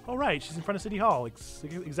 All right, she's in front of City Hall.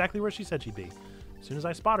 Exactly where she said she'd be. As soon as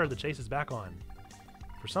I spot her, the chase is back on.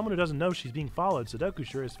 For someone who doesn't know she's being followed, Sudoku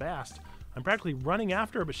sure is fast. I'm practically running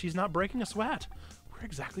after her, but she's not breaking a sweat. Where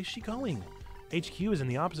exactly is she going? HQ is in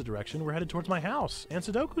the opposite direction. We're headed towards my house and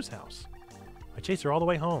Sudoku's house. I chase her all the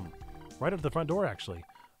way home. Right up to the front door, actually.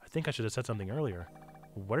 I think I should have said something earlier.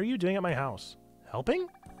 What are you doing at my house? Helping?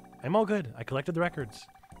 I'm all good. I collected the records.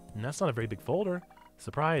 And that's not a very big folder.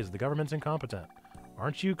 Surprise, the government's incompetent.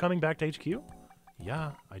 Aren't you coming back to HQ?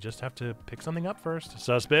 Yeah, I just have to pick something up first.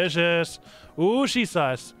 Suspicious. Ooh, she's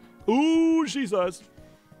sus. Ooh, she's sus.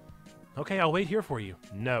 Okay, I'll wait here for you.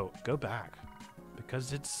 No, go back.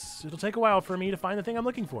 Because it'll take a while for me to find the thing I'm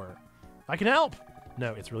looking for. I can help.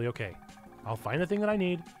 No, it's really okay. I'll find the thing that I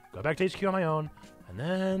need, go back to HQ on my own, and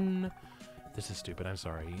then... This is stupid, I'm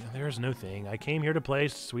sorry. There's no thing. I came here to play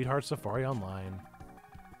Sweetheart Safari Online.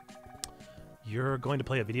 You're going to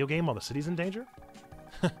play a video game while the city's in danger?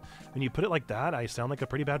 When you put it like that, I sound like a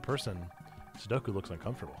pretty bad person. Sudoku looks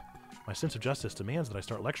uncomfortable. My sense of justice demands that I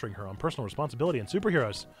start lecturing her on personal responsibility and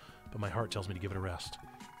superheroes, but my heart tells me to give it a rest.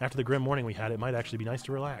 After the grim morning we had, it might actually be nice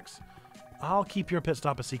to relax. I'll keep your pit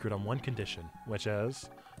stop a secret on one condition, which is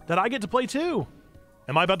that I get to play too.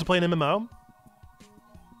 Am I about to play an MMO?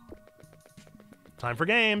 Time for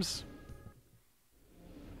games.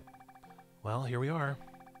 Well, here we are.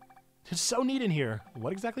 It's so neat in here.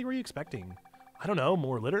 What exactly were you expecting? I don't know,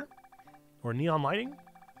 more litter? Or neon lighting?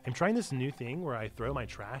 I'm trying this new thing where I throw my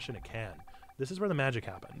trash in a can. This is where the magic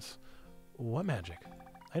happens. What magic?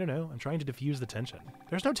 I don't know. I'm trying to diffuse the tension.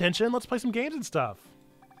 There's no tension. Let's play some games and stuff.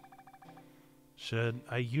 Should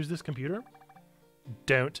I use this computer?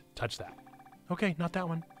 Don't touch that. Okay, not that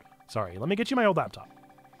one. Sorry, let me get you my old laptop.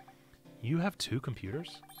 You have 2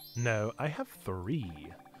 computers? No, I have 3.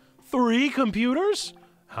 3 computers?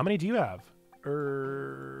 How many do you have?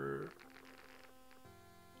 Ooh,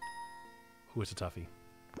 it's a toughie.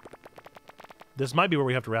 This might be where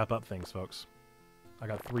we have to wrap up things, folks. I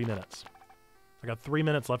got 3 minutes. I got 3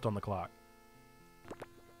 minutes left on the clock.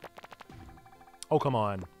 Oh, come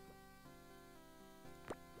on.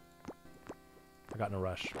 I got in a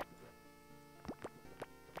rush.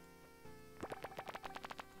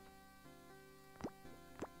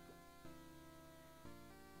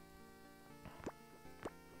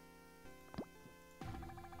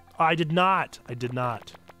 I did not. I did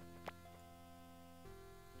not.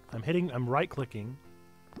 I'm right-clicking.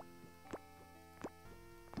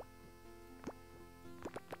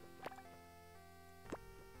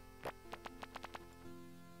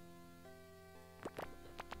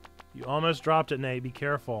 You almost dropped it, Nate. Be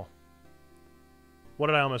careful. What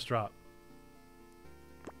did I almost drop?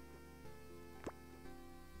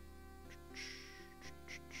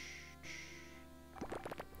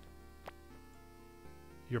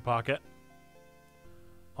 Your pocket.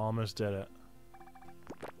 Almost did it.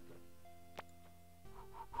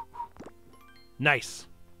 Nice.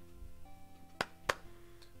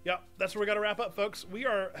 Yeah, that's where we got to wrap up, folks. We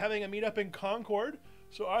are having a meetup in Concord,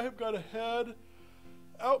 so I have got to head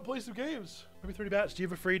out, play some games. Maybe 30 bats. Do you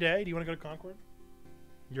have a free day? Do you want to go to Concord?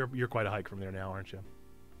 You're quite a hike from there now, aren't you?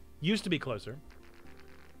 Used to be closer.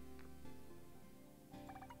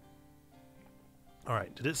 All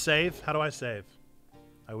right. Did it save? How do I save?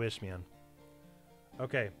 I wish, man.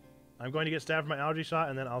 Okay. I'm going to get stabbed for my allergy shot,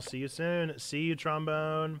 and then I'll see you soon. See you,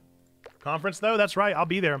 trombone. Conference, though? That's right. I'll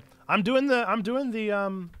be there. I'm doing the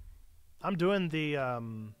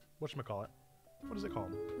whatchamacallit? What is it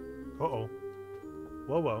called? Uh-oh.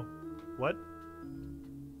 Whoa. What?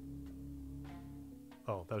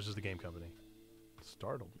 Oh, that was just the game company.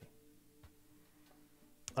 Startled me.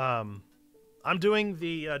 I'm doing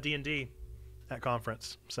the D&D at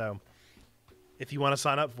conference, so if you want to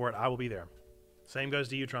sign up for it, I will be there. Same goes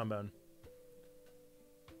to you, trombone.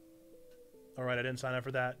 All right, I didn't sign up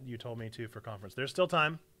for that. You told me to for conference. There's still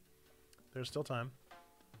time. There's still time.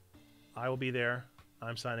 I will be there.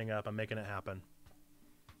 I'm signing up. I'm making it happen.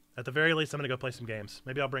 At the very least, I'm going to go play some games.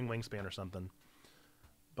 Maybe I'll bring Wingspan or something.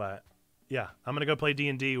 But, yeah, I'm going to go play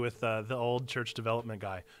D&D with the old church development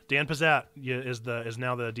guy. Dan Pizzat is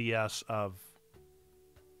now the DS of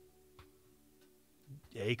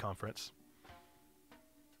a conference.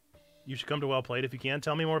 You should come to Well Played if you can.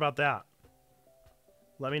 Tell me more about that.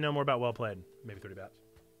 Let me know more about Well Played. Maybe 30 bats.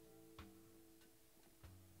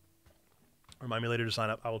 Remind me later to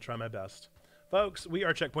sign up. I will try my best. Folks, we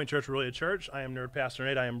are Checkpoint Church. We're really a church. I am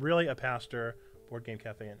NerdPastorNate. I am really a pastor. Board Game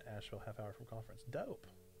Cafe in Asheville, half hour from conference. Dope.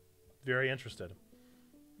 Very interested.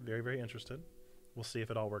 Very, very interested. We'll see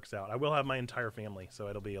if it all works out. I will have my entire family, so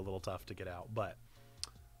it'll be a little tough to get out, but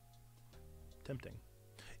tempting.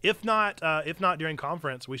 If not during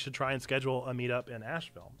conference, we should try and schedule a meetup in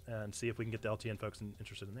Asheville and see if we can get the LTN folks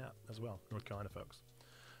interested in that as well, North Carolina folks.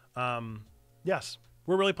 Yes,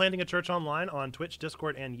 we're really planting a church online on Twitch,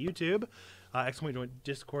 Discord, and YouTube.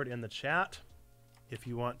 Discord in the chat if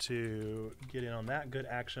you want to get in on that. Good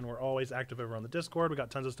action. We're always active over on the Discord. We got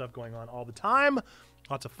tons of stuff going on all the time.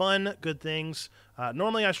 Lots of fun, good things.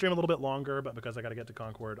 Normally I stream a little bit longer, but because I got to get to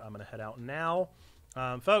Concord, I'm going to head out now.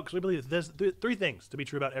 Folks, we believe there's 3 things to be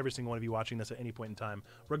true about every single one of you watching this at any point in time,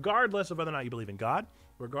 regardless of whether or not you believe in God,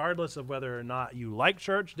 regardless of whether or not you like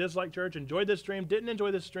church, dislike church, enjoyed this stream, didn't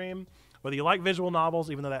enjoy this stream, whether you like visual novels,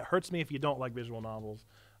 even though that hurts me if you don't like visual novels.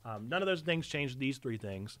 None of those things change these 3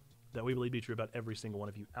 things that we believe to be true about every single one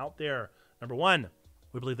of you out there. Number 1,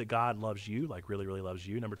 we believe that God loves you, like really, really loves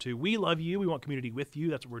you. Number 2, we love you. We want community with you.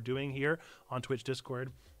 That's what we're doing here on Twitch,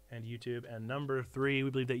 Discord, and YouTube. And number 3, we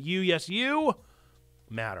believe that you, yes, you,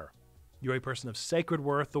 matter. You're a person of sacred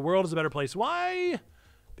worth. The world is a better place. Why?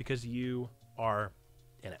 Because you are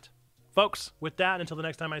in it. Folks, with that, until the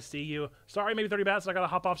next time I see you, sorry, maybe 30 bats. I got to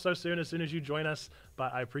hop off so soon as you join us,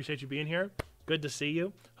 but I appreciate you being here. Good to see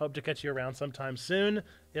you. Hope to catch you around sometime soon.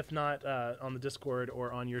 If not on the Discord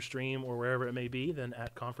or on your stream or wherever it may be, then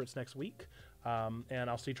at conference next week. And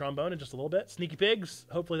I'll see Trombone in just a little bit. Sneaky Pigs,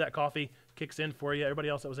 hopefully that coffee kicks in for you. Everybody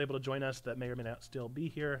else that was able to join us that may or may not still be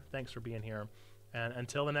here, thanks for being here. And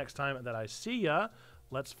until the next time that I see ya,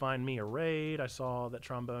 let's find me a raid. I saw that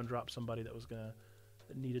Trombone dropped somebody that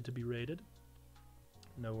needed to be raided.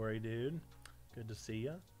 No worry, dude. Good to see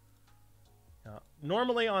ya.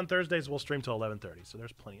 Normally on Thursdays we'll stream till 11:30, so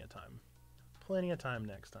there's plenty of time. Plenty of time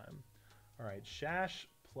next time. All right, Shash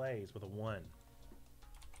plays with a 1.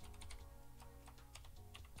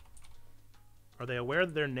 Are they aware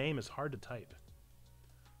that their name is hard to type?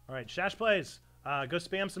 All right, Shash plays. Go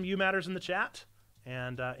spam some U matters in the chat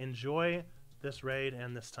and enjoy this raid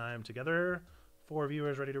and this time together. 4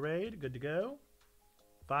 viewers ready to raid. Good to go.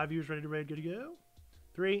 5 viewers ready to raid. Good to go.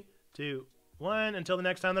 3, 2, 1. Until the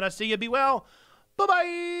next time that I see you, be well.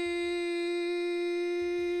 Bye-bye.